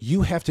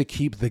 you have to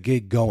keep the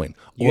gig going,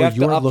 or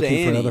you're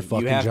looking for another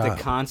fucking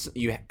job.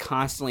 You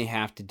constantly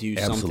have to do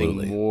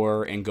something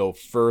more and go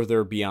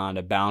further beyond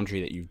a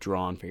boundary that you've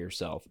drawn for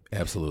yourself.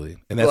 Absolutely,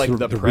 and that's like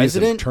the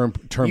president. Term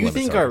you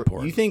limits are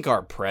important. You think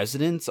our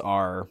presidents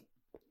are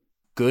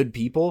good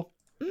people?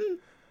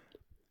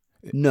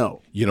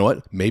 No. You know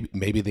what?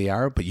 Maybe they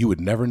are, but you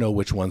would never know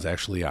which ones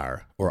actually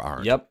are or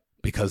aren't. Yep.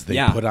 Because they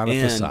put on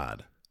a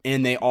facade.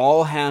 And they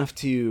all have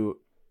to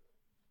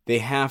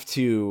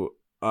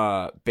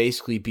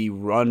basically be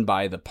run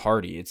by the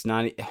party.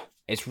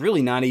 It's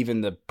really not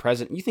even the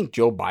president. You think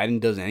Joe Biden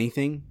does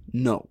anything?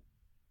 No.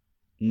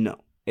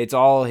 It's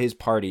all his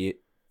party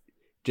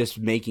just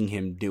making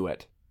him do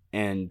it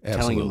and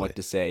telling him what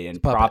to say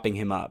and propping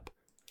him up.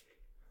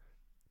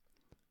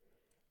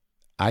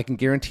 I can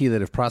guarantee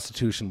that if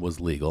prostitution was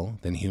legal,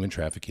 then human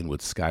trafficking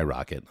would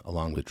skyrocket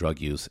along with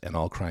drug use and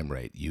all crime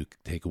rate. You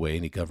take away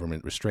any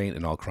government restraint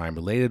and all crime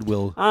related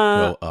will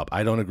go up.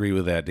 I don't agree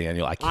with that,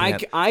 Daniel.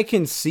 I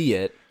can see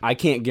it. I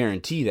can't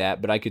guarantee that,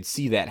 but I could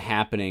see that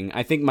happening.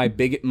 I think my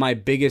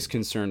biggest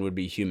concern would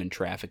be human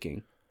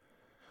trafficking.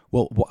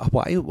 Well,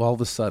 why all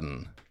of a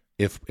sudden,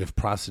 if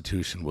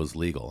prostitution was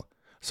legal?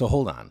 So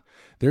hold on.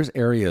 There's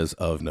areas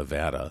of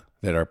Nevada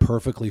that are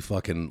perfectly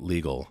fucking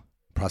legal.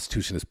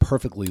 Prostitution is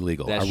perfectly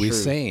legal. That's Are we true.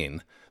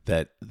 saying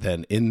that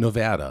then in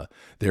Nevada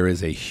there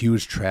is a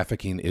huge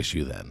trafficking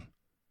issue then?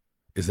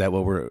 Is that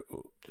what we're...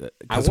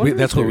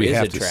 that's what we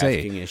have to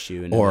say.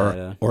 Issue in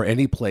Nevada. Or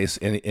any place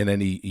in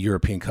any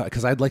European country,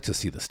 because I'd like to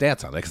see the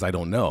stats on that because I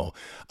don't know.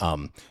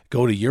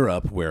 Go to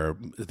Europe where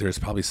there's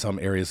probably some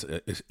areas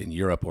in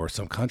Europe or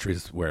some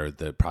countries where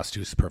the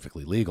prostitution is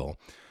perfectly legal.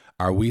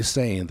 Are we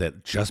saying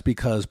that just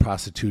because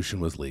prostitution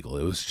was legal,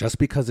 it was just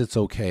because it's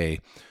okay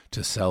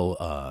to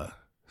sell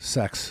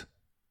sex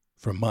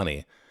for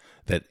money,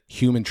 that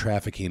human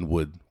trafficking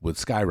would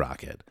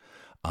skyrocket?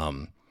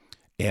 And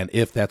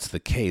if that's the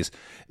case,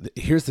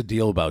 here's the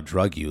deal about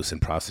drug use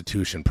and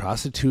prostitution.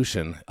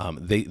 Prostitution,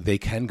 they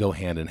can go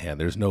hand in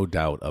hand. There's no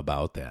doubt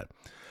about that.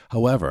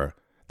 However,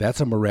 that's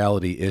a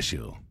morality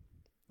issue.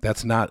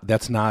 That's not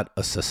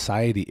a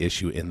society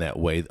issue in that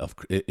way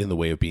in the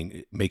way of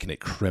making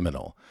it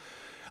criminal.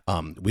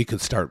 We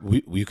could start.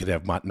 We could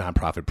have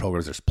nonprofit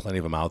programs. There's plenty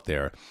of them out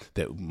there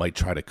that might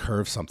try to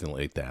curve something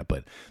like that.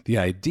 But the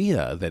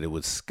idea that it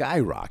would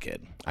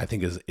skyrocket, I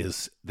think,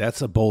 is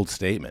that's a bold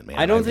statement, man.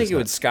 I don't think it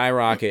would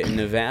skyrocket.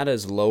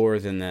 Nevada's lower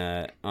than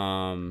that.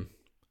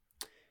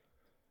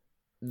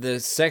 The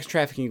sex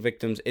trafficking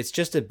victims, it's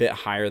just a bit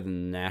higher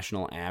than the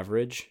national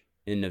average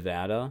in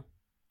Nevada,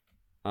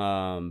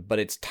 but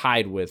it's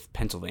tied with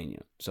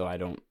Pennsylvania. So I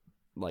don't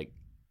like.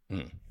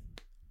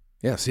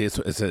 Yeah, see,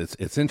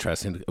 it's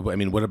interesting. I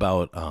mean, what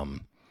about,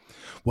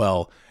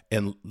 well,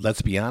 and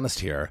let's be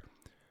honest here.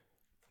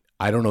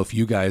 I don't know if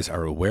you guys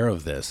are aware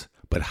of this,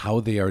 but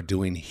how they are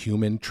doing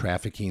human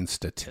trafficking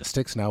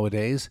statistics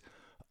nowadays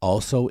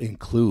also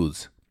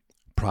includes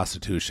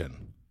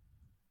prostitution.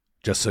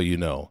 Just so you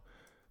know,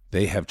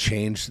 they have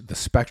changed the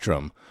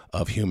spectrum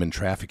of human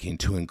trafficking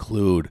to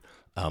include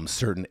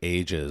certain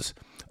ages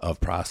of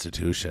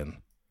prostitution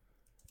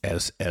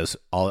as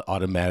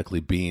automatically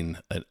being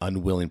an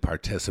unwilling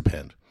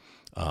participant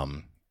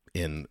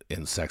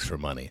in sex for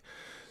money,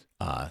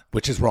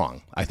 which is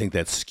wrong. I think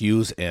that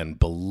skews and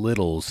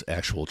belittles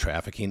actual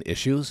trafficking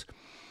issues.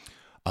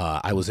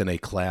 I was in a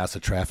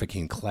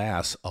trafficking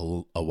class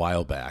a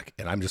while back,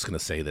 and I'm just going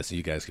to say this, and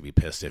you guys can be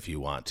pissed if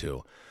you want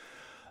to.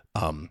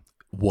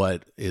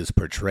 What is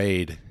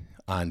portrayed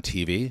on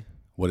TV,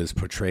 what is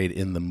portrayed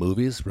in the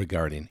movies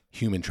regarding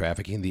human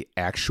trafficking, the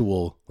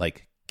actual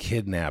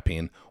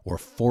kidnapping or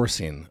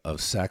forcing of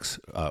sex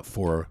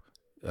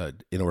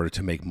in order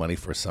to make money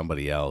for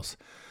somebody else,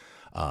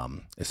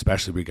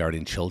 especially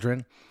regarding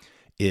children,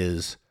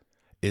 is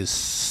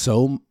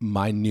so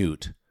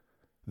minute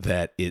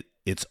that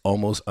it's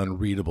almost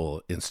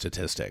unreadable in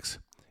statistics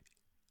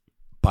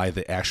by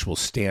the actual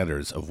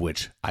standards of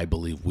which I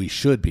believe we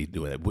should be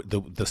doing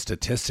it. The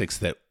statistics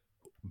that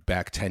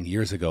back 10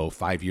 years ago,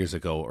 5 years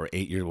ago, or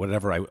 8 years,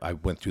 whatever I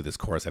went through this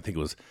course, I think it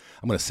was,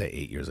 I'm going to say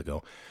 8 years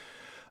ago,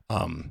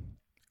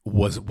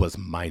 was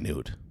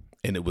minute,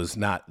 and it was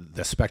not,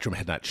 the spectrum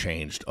had not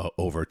changed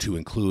over to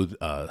include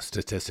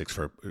statistics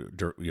for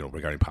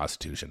regarding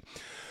prostitution.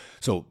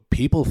 So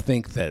people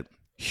think that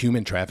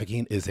human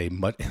trafficking is I'm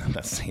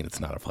not saying it's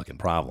not a fucking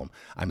problem.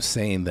 I'm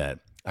saying that,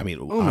 I mean,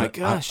 oh my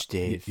gosh,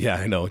 Dave. Yeah,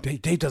 I know.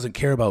 Dave doesn't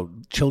care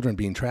about children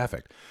being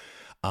trafficked,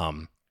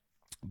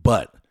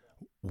 but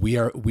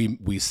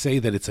we say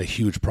that it's a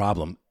huge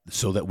problem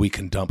so that we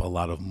can dump a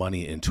lot of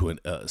money into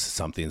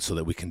something so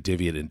that we can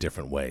divvy it in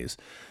different ways.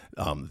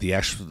 The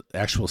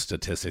actual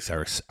statistics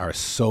are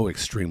so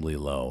extremely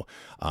low.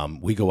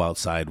 We go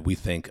outside, we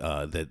think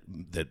that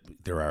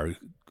there are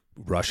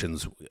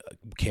Russians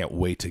can't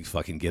wait to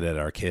fucking get at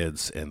our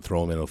kids and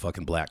throw them in a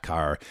fucking black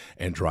car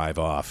and drive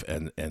off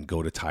and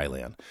go to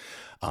Thailand.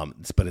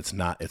 But it's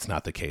not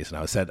the case. And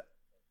I said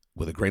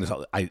with a grain of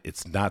salt,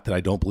 it's not that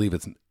I don't believe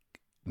it's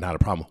not a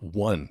problem.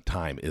 One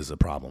time is a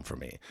problem for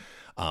me.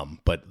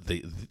 But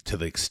to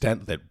the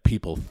extent that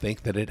people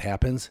think that it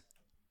happens,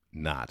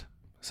 not.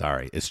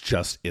 Sorry, it's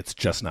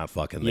just not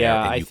fucking there.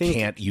 Yeah,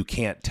 and you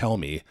can't tell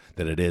me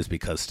that it is,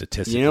 because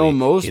statistically,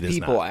 most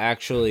people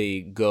actually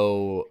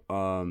go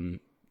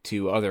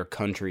to other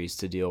countries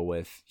to deal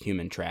with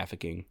human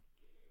trafficking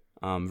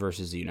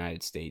versus the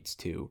United States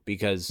too,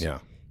 because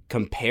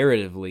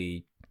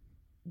comparatively,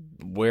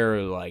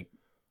 we're like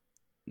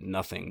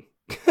nothing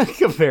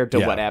compared to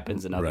what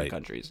happens in other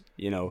countries.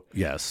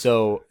 Yes.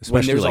 So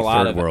especially when there's a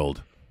lot third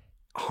world,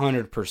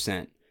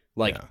 100%,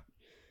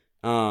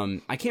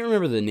 I can't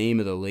remember the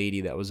name of the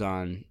lady that was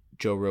on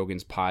Joe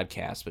Rogan's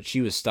podcast, but she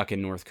was stuck in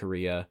North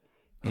Korea.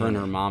 Her and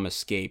her mom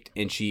escaped,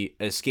 and she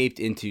escaped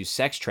into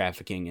sex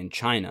trafficking in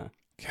China.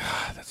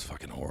 God, that's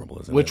fucking horrible,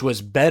 isn't it? Which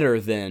was better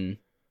than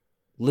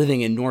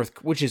living in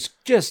which is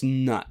just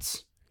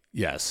nuts.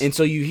 Yes. And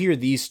so you hear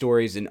these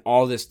stories and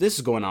all this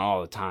is going on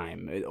all the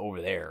time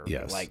over there.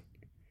 Yes. Like,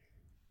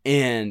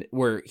 and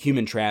where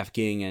human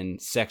trafficking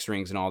and sex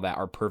rings and all that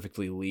are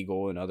perfectly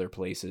legal in other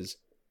places.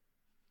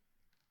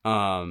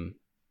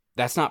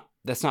 That's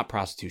not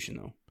prostitution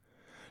though.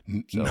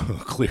 So. No,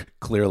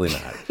 clearly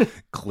not.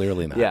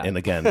 Clearly not. Yeah. And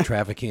again,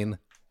 trafficking,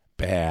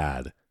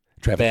 bad.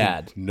 Trafficking,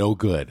 bad. No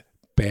good.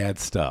 Bad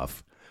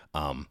stuff.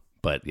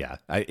 But yeah,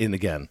 I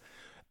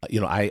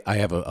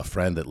have a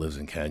friend that lives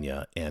in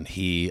Kenya, and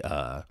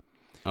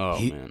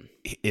man,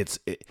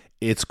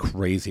 it's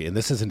crazy. And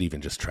this isn't even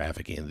just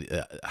trafficking.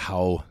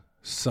 How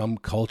some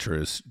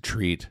cultures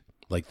treat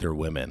like their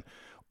women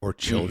or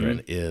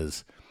children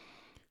is,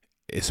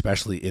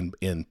 especially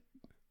in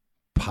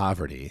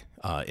poverty,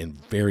 in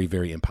very,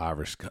 very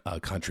impoverished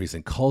countries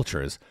and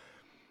cultures,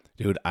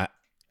 dude.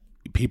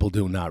 People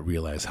do not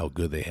realize how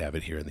good they have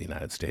it here in the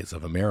United States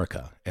of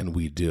America, and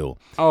we do.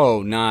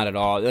 Oh, not at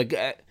all. Like,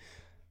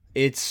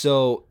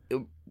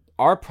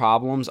 our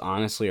problems,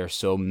 honestly, are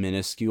so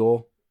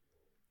minuscule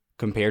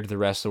compared to the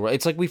rest of the world.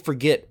 It's like we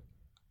forget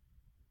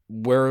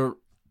we're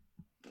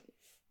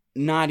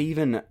not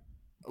even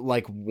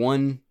like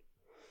we're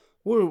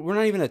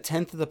not even a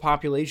tenth of the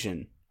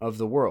population of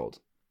the world.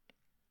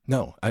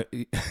 No,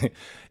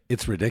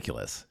 it's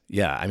ridiculous.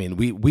 Yeah, I mean,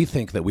 we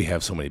think that we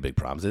have so many big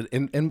problems,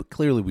 and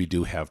clearly we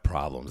do have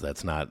problems.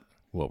 That's not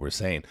what we're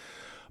saying.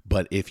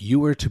 But if you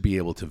were to be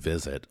able to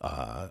visit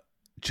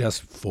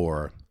just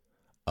for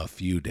a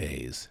few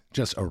days,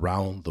 just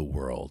around the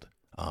world,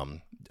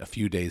 a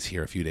few days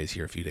here, a few days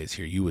here, a few days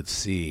here, you would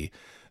see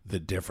the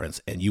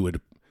difference, and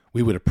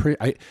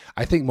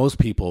I think most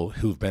people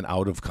who've been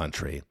out of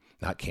country,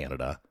 not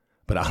Canada,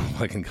 but out of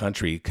fucking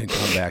country, can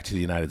come back to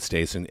the United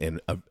States and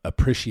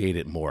appreciate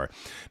it more.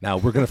 Now,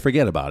 we're going to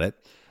forget about it,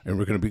 and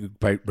we're going to be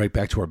right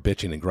back to our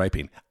bitching and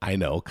griping. I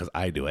know, because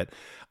I do it.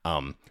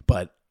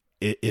 But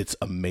it's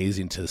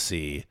amazing to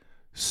see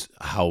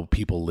how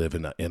people live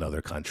in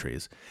other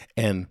countries.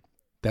 And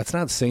that's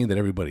not saying that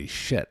everybody's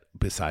shit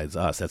besides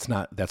us. That's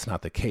not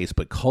the case.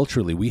 But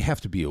culturally, we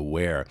have to be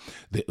aware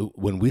that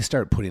when we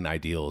start putting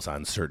ideals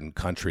on certain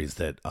countries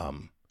that,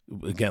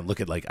 again, look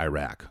at like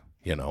Iraq,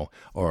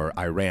 or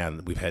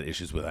Iran. We've had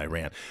issues with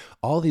Iran.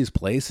 All these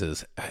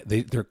places,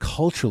 they're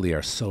culturally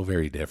are so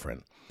very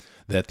different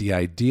that the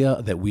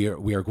idea that we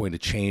are going to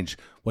change,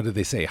 what did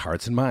they say,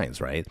 hearts and minds,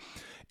 right?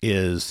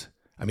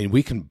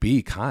 We can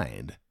be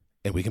kind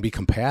and we can be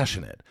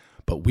compassionate,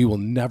 but we will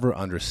never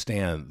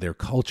understand their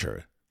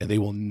culture, and they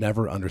will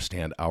never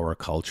understand our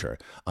culture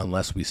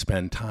unless we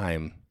spend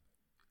time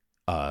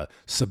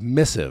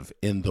submissive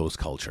in those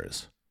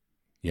cultures.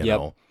 You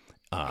know,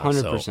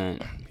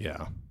 100%.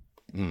 Yeah.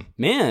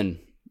 Man,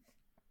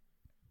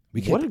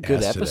 what a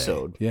good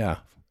episode. Today. Yeah.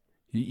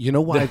 You know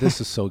why this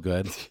is so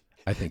good?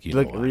 I think you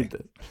know why. Read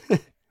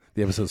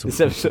the episode's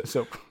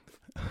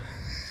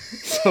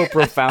so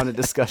profound in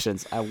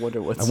discussions. I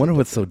wonder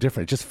what's so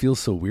different. It just feels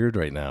so weird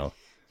right now.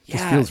 It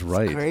just feels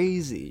right. It's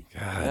crazy.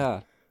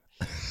 God.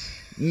 Yeah.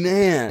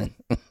 Man,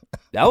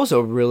 that was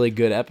a really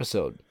good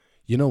episode.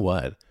 You know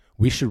what?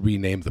 We should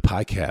rename the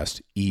podcast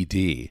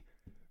ED.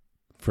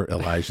 For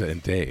Elijah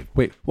and Dave.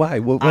 Wait, why?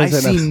 I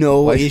see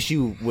no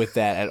issue with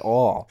that at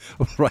all.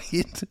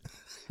 Right?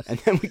 And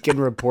then we can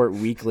report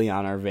weekly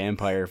on our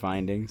vampire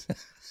findings.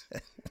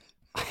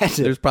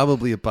 There's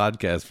probably a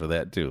podcast for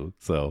that too.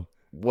 So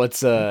what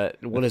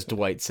does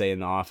Dwight say in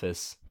The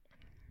Office?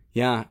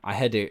 Yeah, I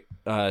had to.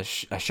 I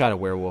shot a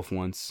werewolf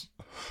once,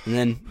 and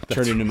then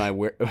turned into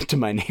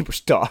my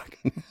neighbor's dog.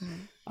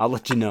 I'll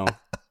let you know.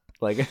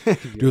 Like,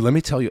 dude, let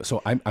me tell you.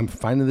 So I'm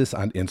finding this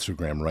on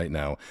Instagram right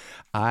now.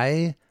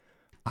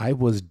 I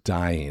was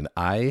dying.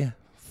 I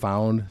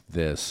found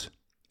this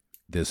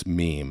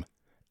meme,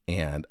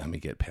 and let me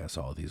get past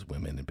all these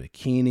women in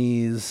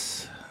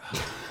bikinis.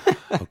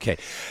 Okay,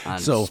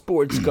 so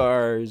sports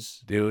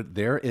cars, dude.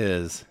 There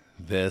is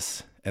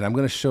this, and I'm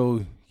going to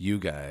show you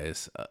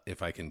guys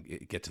if I can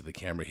get to the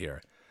camera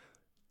here.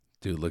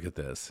 Dude, look at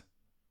this.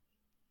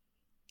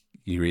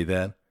 You read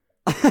that?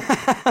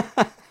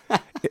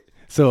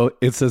 So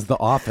it says The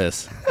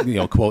Office,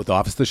 quote, The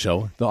Office, the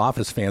show. The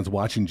Office fans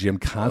watching Jim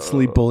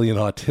constantly bully an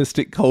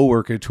autistic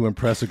coworker to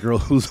impress a girl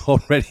who's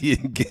already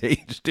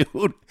engaged,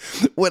 dude.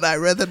 When I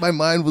read that, my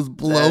mind was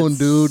blown,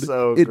 dude.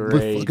 So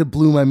great. It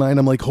blew my mind.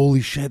 I'm like,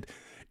 holy shit,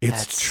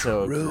 That's true.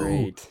 So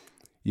great.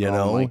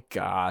 Oh my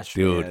gosh,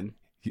 dude, man.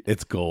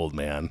 It's gold,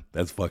 man.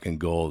 That's fucking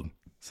gold.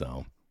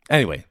 So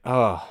anyway.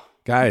 Oh.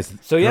 Guys,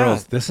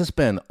 girls, this has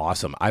been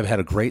awesome. I've had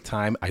a great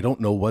time. I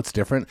don't know what's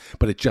different,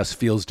 but it just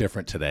feels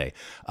different today.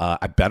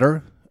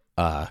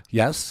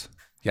 Yes,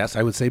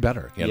 I would say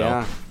better. You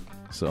know,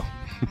 so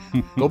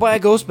go buy a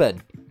ghost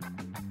bed.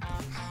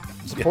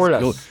 Support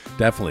us.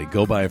 Definitely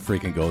go buy a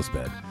freaking ghost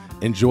bed.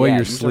 Enjoy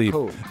your sleep.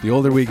 The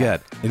older we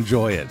get,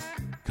 enjoy it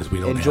because we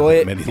don't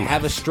have many.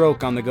 Have a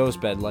stroke on the ghost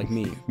bed like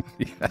me.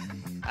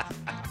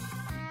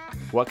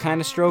 What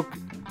kind of stroke?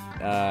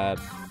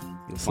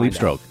 Sleep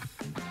stroke.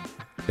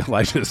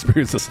 Elijah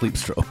experienced a sleep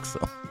stroke.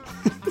 So,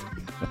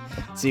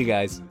 see you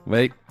guys.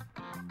 Wait.